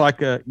it's like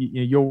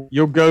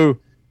you'll go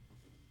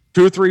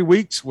 2 or 3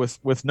 weeks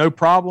with no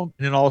problem,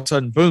 and then all of a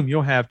sudden, boom,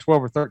 you'll have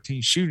 12 or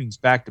 13 shootings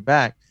back to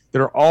back that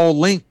are all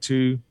linked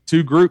to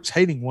 2 groups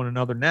hating one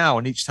another now.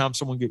 And each time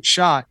someone gets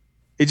shot,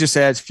 it just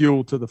adds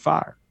fuel to the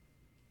fire.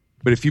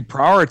 But if you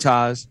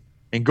prioritize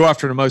and go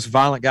after the most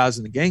violent guys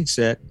in the gang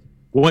set,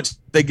 once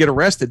they get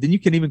arrested, then you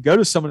can even go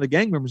to some of the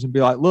gang members and be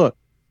like, look,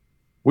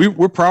 we're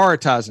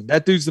prioritizing.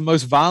 That dude's the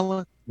most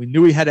violent. We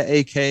knew he had an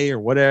AK or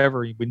whatever.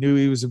 We knew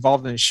he was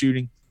involved in a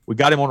shooting. We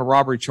got him on a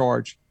robbery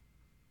charge.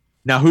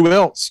 Now, who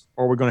else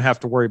are we going to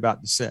have to worry about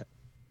in the set?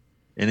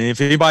 And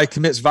if anybody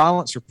commits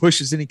violence or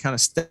pushes any kind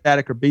of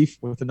static or beef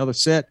with another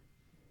set,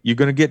 you're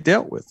going to get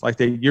dealt with. Like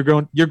you're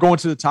going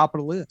to the top of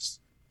the list.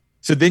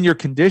 So then you're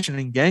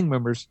conditioning gang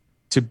members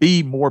to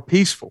be more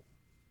peaceful.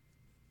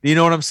 You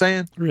know what I'm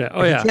saying? Yeah.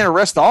 Oh, yeah. You can't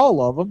arrest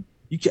all of them.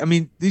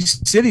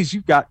 These cities,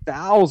 you've got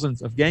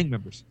thousands of gang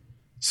members.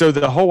 So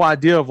the whole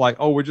idea of like,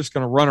 oh, we're just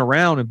going to run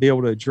around and be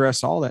able to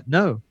address all that.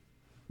 No,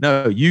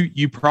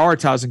 you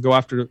prioritize and go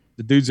after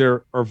the dudes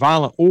that are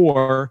violent.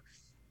 Or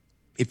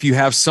if you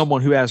have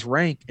someone who has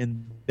rank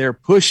and they're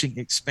pushing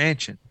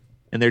expansion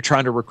and they're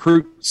trying to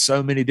recruit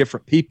so many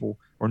different people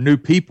or new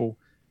people,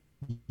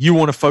 you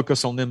want to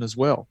focus on them as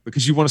well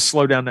because you want to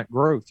slow down that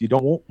growth. You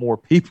don't want more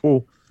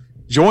people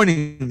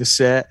joining the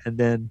set, and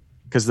then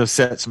because the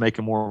set's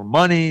making more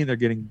money, they're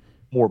getting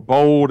more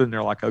bold, and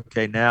they're like,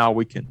 okay, now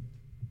we can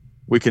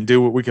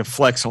do what we can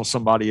flex on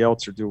somebody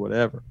else or do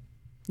whatever.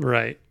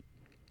 Right.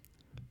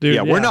 Dude,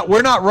 yeah, we're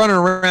not running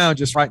around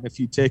just writing a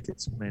few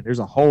tickets, man. There's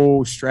a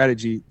whole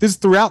strategy. This is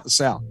throughout the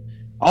South.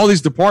 All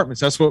these departments,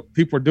 that's what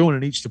people are doing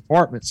in each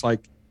department. It's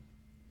like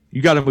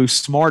you got to move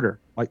smarter.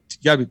 Like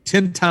you got to be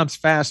 10 times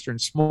faster and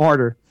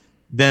smarter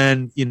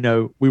than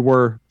we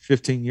were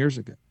 15 years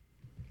ago.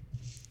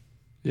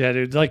 Yeah,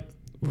 dude. Like,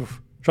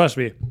 trust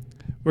me,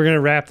 we're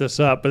gonna wrap this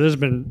up. But this has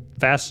been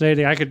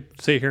fascinating. I could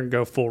sit here and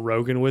go full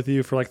Rogan with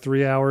you for like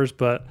 3 hours,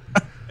 but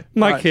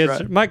my kids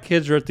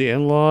are at the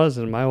in-laws,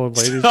 and my old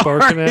lady's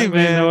barking at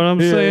me. You know what I'm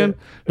saying?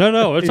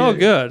 No, it's all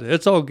good.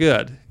 It's all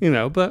good.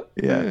 But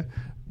yeah,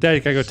 Daddy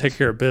gotta go take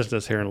care of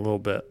business here in a little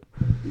bit.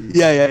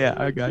 Yeah.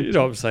 I got you. You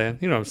know what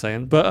I'm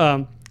saying?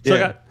 But so I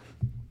got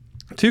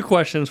two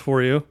questions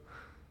for you.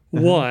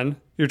 One,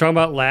 you're talking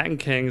about Latin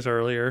Kings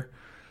earlier.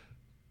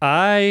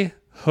 I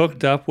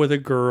hooked up with a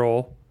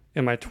girl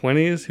in my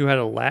 20s who had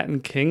a Latin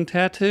King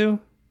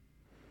tattoo.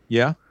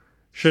 Yeah.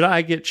 Should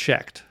I get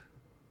checked?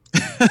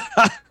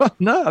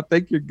 No, I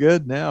think you're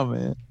good now,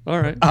 man.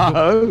 All right. I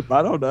hope.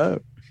 I don't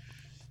know.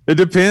 It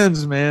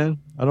depends, man.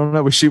 I don't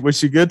know. Was she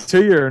good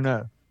to you or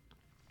no?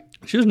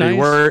 She was nice.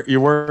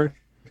 You were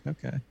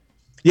okay.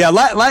 Yeah,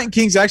 Latin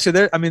Kings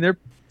actually.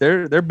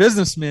 They're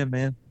businessmen,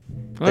 man.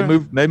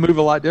 They move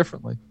a lot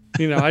differently.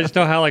 I just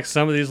know how like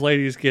some of these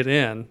ladies get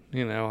in.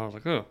 I was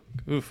like, oh,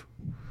 oof.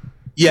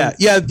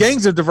 Yeah.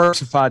 Gangs are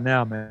diversified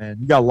now, man.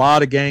 You got a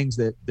lot of gangs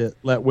that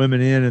let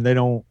women in, and they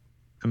don't.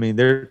 I mean,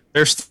 they're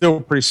still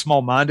pretty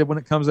small minded when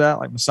it comes out,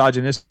 like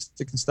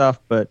misogynistic and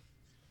stuff. But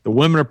the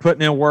women are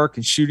putting in work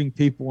and shooting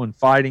people and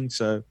fighting.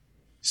 So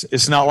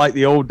it's not like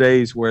the old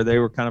days where they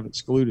were kind of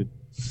excluded.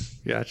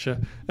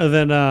 Gotcha. And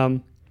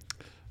then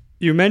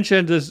you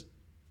mentioned this,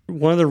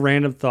 one of the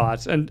random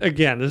thoughts. And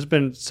again, this has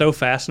been so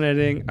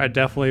fascinating. I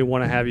definitely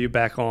want to have you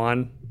back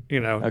on,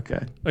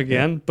 Okay.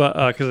 Again,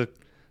 but because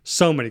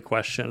so many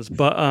questions.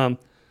 But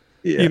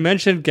you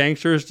mentioned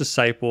Gangster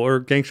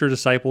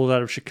Disciples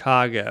out of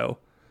Chicago,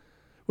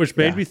 which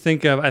made me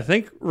think of, I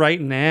think right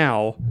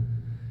now,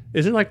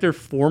 isn't like their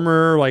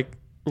former like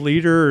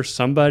leader or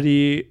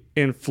somebody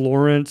in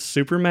Florence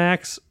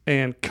Supermax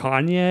and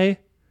Kanye,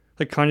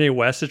 like Kanye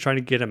West is trying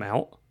to get him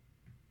out.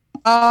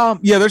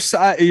 There's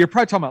you're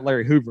probably talking about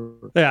Larry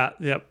Hoover. Yeah,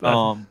 yep.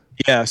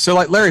 So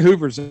like Larry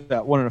Hoover's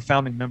one of the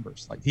founding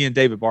members. Like he and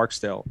David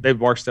Barksdale. David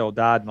Barksdale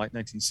died in like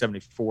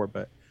 1974,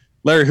 but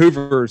Larry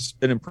Hoover's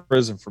been in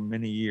prison for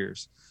many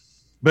years.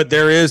 But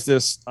there is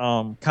this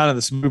kind of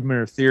this movement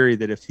or theory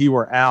that if he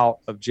were out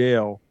of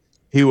jail,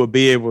 he would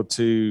be able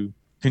to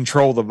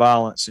control the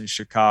violence in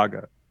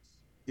Chicago.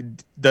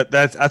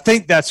 I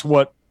think that's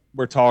what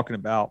we're talking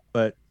about.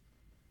 But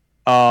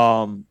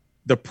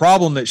the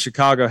problem that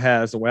Chicago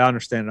has, the way I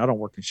understand it, I don't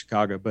work in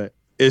Chicago, but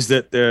is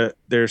that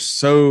they're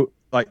so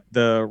like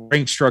the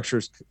rank structure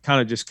is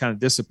kind of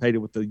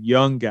dissipated with the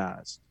young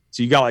guys.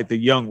 So you got like the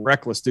young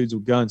reckless dudes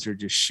with guns who are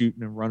just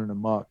shooting and running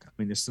amok. I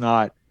mean, it's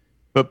not.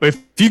 But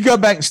if you go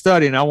back and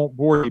study, and I won't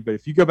bore you, but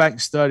if you go back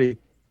and study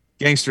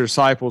Gangster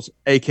Disciples,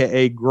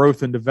 aka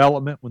Growth and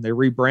Development, when they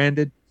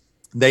rebranded,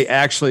 they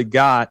actually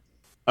got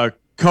a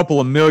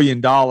couple of $1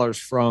 million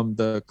from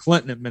the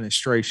Clinton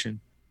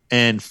administration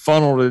and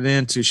funneled it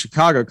into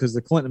Chicago because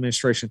the Clinton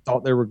administration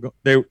thought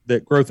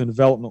that Growth and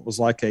Development was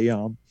like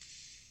a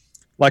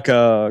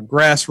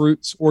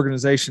grassroots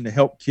organization to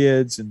help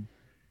kids in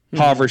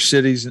impoverished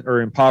cities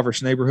or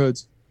impoverished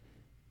neighborhoods.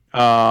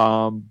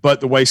 But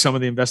the way some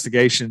of the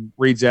investigation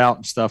reads out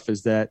and stuff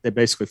is that they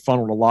basically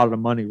funneled a lot of the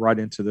money right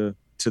into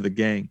the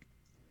gang.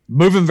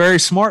 Moving very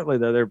smartly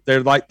though.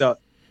 They're like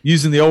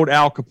using the old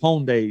Al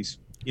Capone days,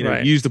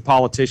 use the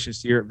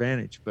politicians to your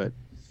advantage. But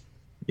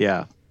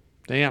yeah.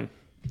 Damn.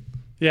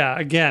 Yeah.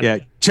 Again. Yeah.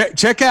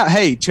 Check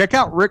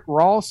out Rick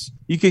Ross.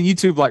 You can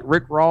YouTube like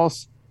Rick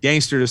Ross,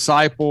 Gangster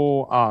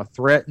Disciple,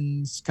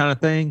 Threatens kind of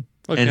thing.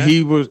 Okay. And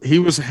he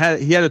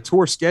had a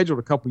tour scheduled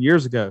a couple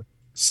years ago.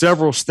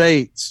 Several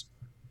states,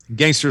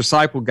 Gangster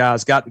Disciple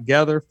guys got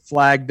together,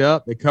 flagged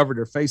up, they covered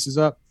their faces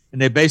up,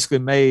 and they basically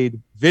made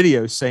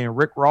videos saying,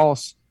 Rick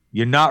Ross,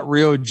 you're not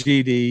real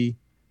GD,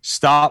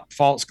 stop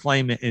false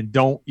claiming, and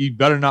you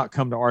better not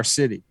come to our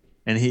city.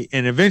 And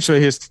eventually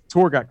his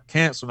tour got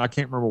canceled, and I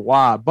can't remember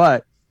why,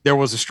 but there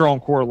was a strong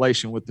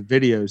correlation with the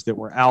videos that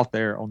were out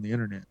there on the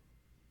internet.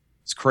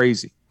 It's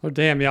crazy. Oh,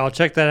 damn. Yeah, I'll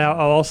check that out.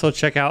 I'll also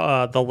check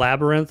out the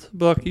Labyrinth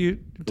book you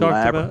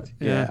talked about.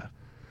 Yeah.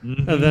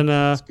 Mm-hmm. And then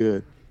that's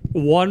good.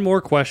 One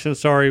more question.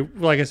 Sorry.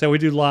 Like I said, we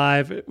do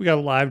live. We got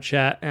a live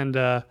chat. And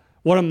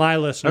one of my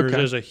listeners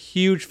is a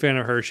huge fan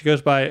of her. She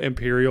goes by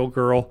Imperial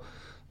Girl.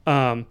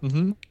 But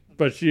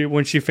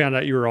when she found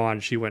out you were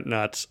on, she went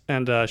nuts.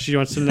 And she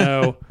wants to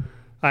know,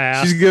 I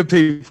asked. She's good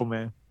people,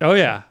 man. Oh,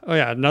 yeah.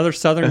 Another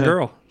Southern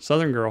girl.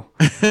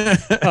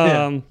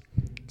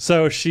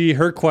 So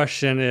her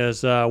question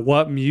is,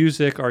 what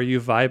music are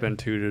you vibing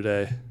to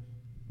today?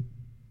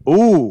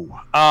 Ooh,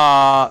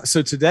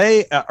 so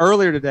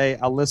earlier today,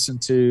 I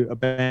listened to a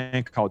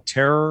band called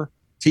Terror,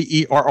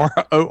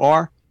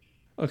 Terror.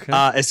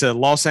 Okay. It's a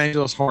Los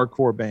Angeles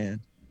hardcore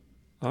band.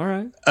 All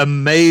right.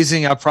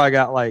 Amazing. I probably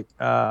got like,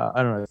 I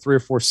don't know, 3 or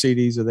 4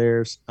 CDs of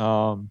theirs.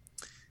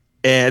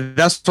 And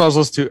that's what I was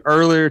listening to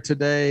earlier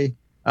today.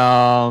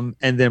 And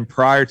then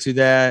prior to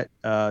that,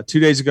 2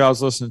 days ago, I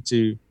was listening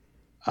to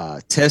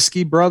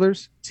Teskey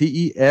Brothers,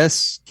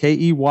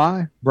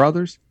 Teskey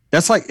Brothers.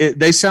 That's like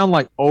they sound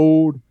like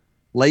old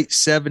late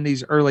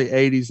 70s, early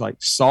 80s, like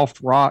soft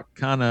rock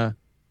kind of,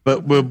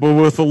 but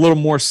with a little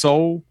more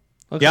soul.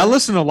 Okay. Yeah, I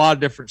listen to a lot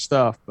of different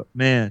stuff, but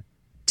man,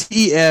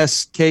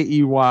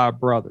 Teskey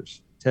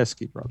Brothers,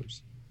 Teskey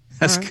Brothers.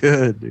 That's right.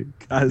 Good, dude.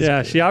 God,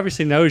 yeah, good. She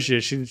obviously knows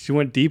you. She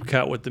went deep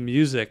cut with the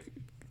music.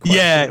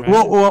 Yeah, right?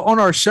 well, on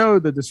our show,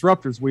 The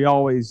Disruptors,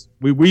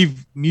 we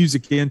weave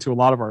music into a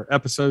lot of our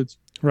episodes.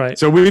 Right.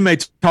 So we may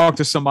talk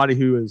to somebody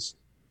who is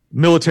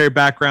military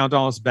background,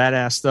 all this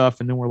badass stuff,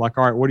 and then we're like,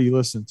 all right, what are you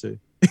listening to?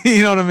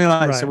 You know what I mean?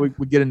 Like, Right. so we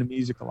get into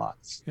music a lot.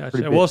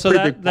 Gotcha. Well, so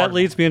that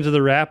leads me into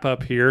the wrap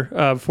up here.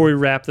 Before we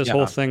wrap this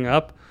whole thing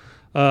up,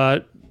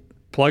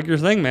 plug your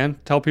thing, man.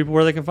 Tell people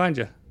where they can find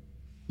you.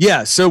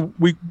 Yeah. So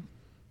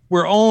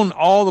we're on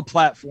all the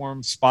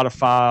platforms,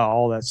 Spotify,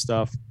 all that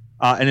stuff.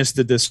 And it's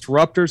the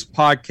Disruptors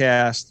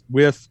podcast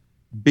with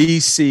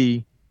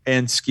BC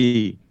and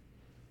Ski.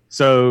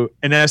 So,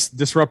 and that's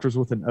Disruptors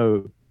with an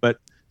O. But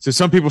so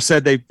some people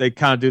said they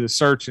kind of do the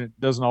search and it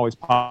doesn't always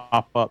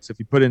pop up. So if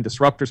you put in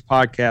Disruptors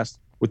podcast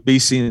with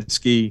BC and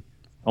Ski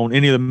on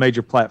any of the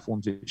major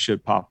platforms, it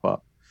should pop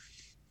up.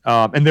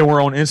 And then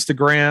we're on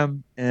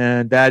Instagram,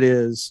 and that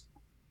is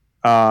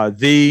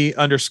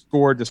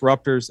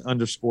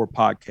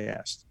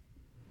 _disruptors_podcast.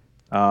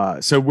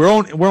 So we're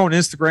on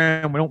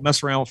Instagram. We don't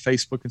mess around with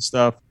Facebook and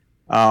stuff.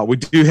 We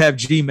do have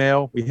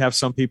Gmail. We have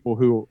some people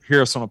who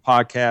hear us on a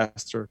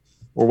podcast or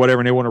whatever,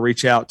 and they want to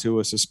reach out to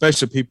us,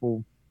 especially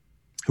people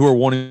who are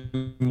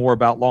wanting more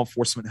about law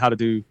enforcement, how to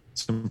do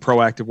some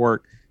proactive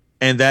work.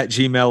 And that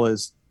Gmail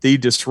is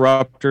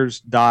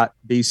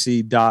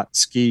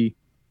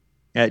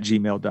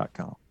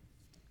thedisruptors.bc.ski@gmail.com.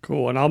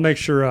 Cool. And I'll make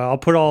sure I'll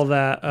put all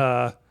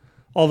that,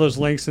 all those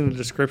links in the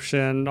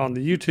description on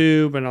the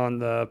YouTube and on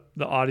the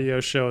audio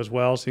show as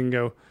well. So you can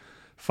go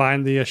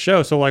find the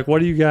show. So like, what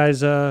do you guys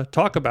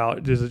talk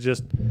about? Is it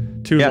just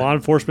two law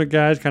enforcement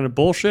guys kind of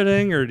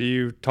bullshitting, or do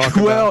you talk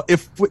well,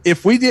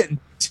 if we didn't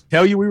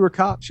tell you we were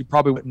cops, you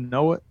probably wouldn't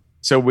know it.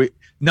 So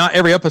not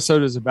every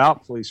episode is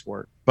about police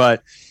work,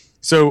 but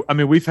so, I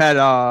mean, we've had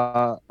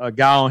a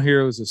guy on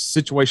here who's a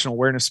situational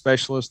awareness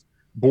specialist,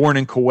 born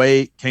in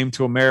Kuwait, came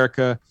to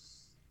America,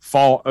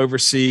 fought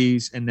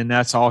overseas, and then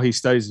that's all he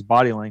studies is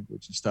body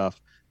language and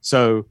stuff.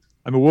 So,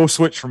 I mean, we'll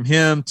switch from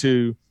him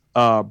to,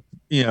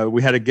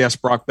 we had a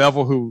guest, Brock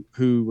Bevel,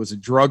 who was a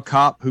drug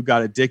cop who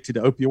got addicted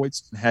to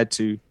opioids and had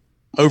to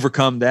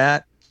overcome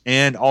that,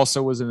 and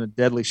also was in a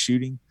deadly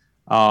shooting.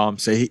 So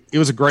it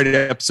was a great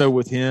episode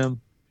with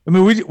him. I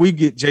mean, we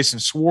get Jason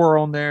Swore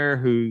on there,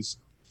 who's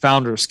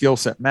founder of Skill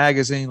Set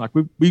Magazine. Like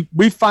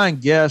we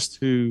find guests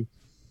who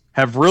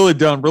have really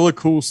done really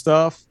cool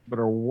stuff, but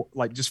are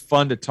like just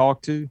fun to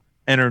talk to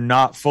and are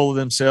not full of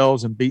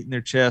themselves and beating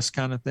their chest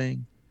kind of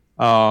thing.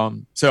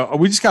 So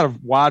we just got a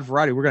wide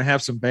variety. We're going to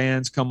have some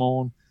bands come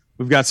on.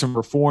 We've got some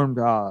reformed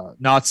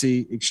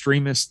Nazi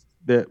extremists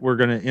that we're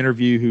going to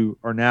interview who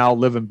are now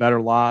living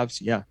better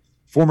lives. Yeah.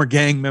 Former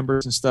gang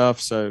members and stuff.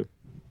 So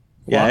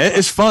yeah,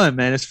 it's fun,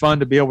 man. It's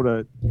fun to be able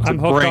to I'm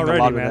hooked bring already,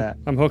 a lot man. of that.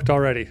 I'm hooked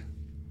already.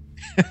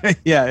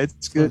 Yeah,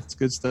 it's good. It's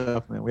good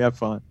stuff, man. We have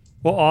fun.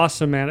 Well,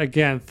 awesome, man.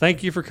 Again,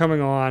 thank you for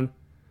coming on.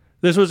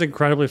 This was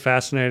incredibly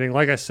fascinating.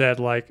 Like I said,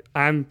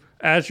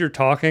 as you're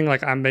talking,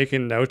 I'm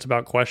making notes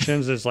about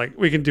questions. It's like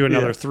we can do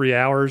another 3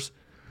 hours.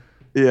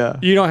 Yeah.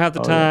 You don't have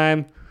the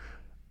time.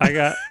 Yeah. I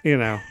got,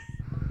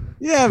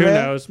 Yeah, who man.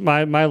 knows?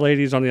 My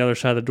lady's on the other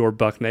side of the door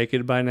buck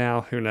naked by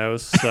now. Who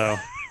knows? So,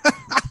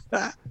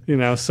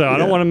 so I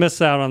don't want to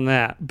miss out on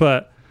that.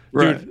 But,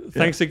 dude,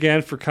 thanks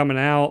again for coming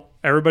out.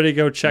 Everybody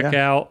go check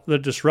out the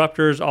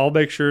Disruptors. I'll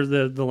make sure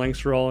the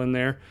links are all in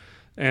there.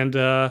 And,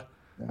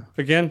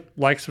 again,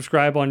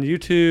 subscribe on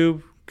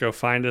YouTube. Go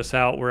find us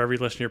out wherever you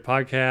listen to your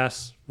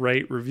podcasts.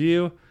 Rate,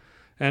 review.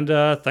 And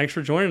thanks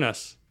for joining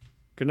us.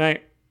 Good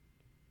night.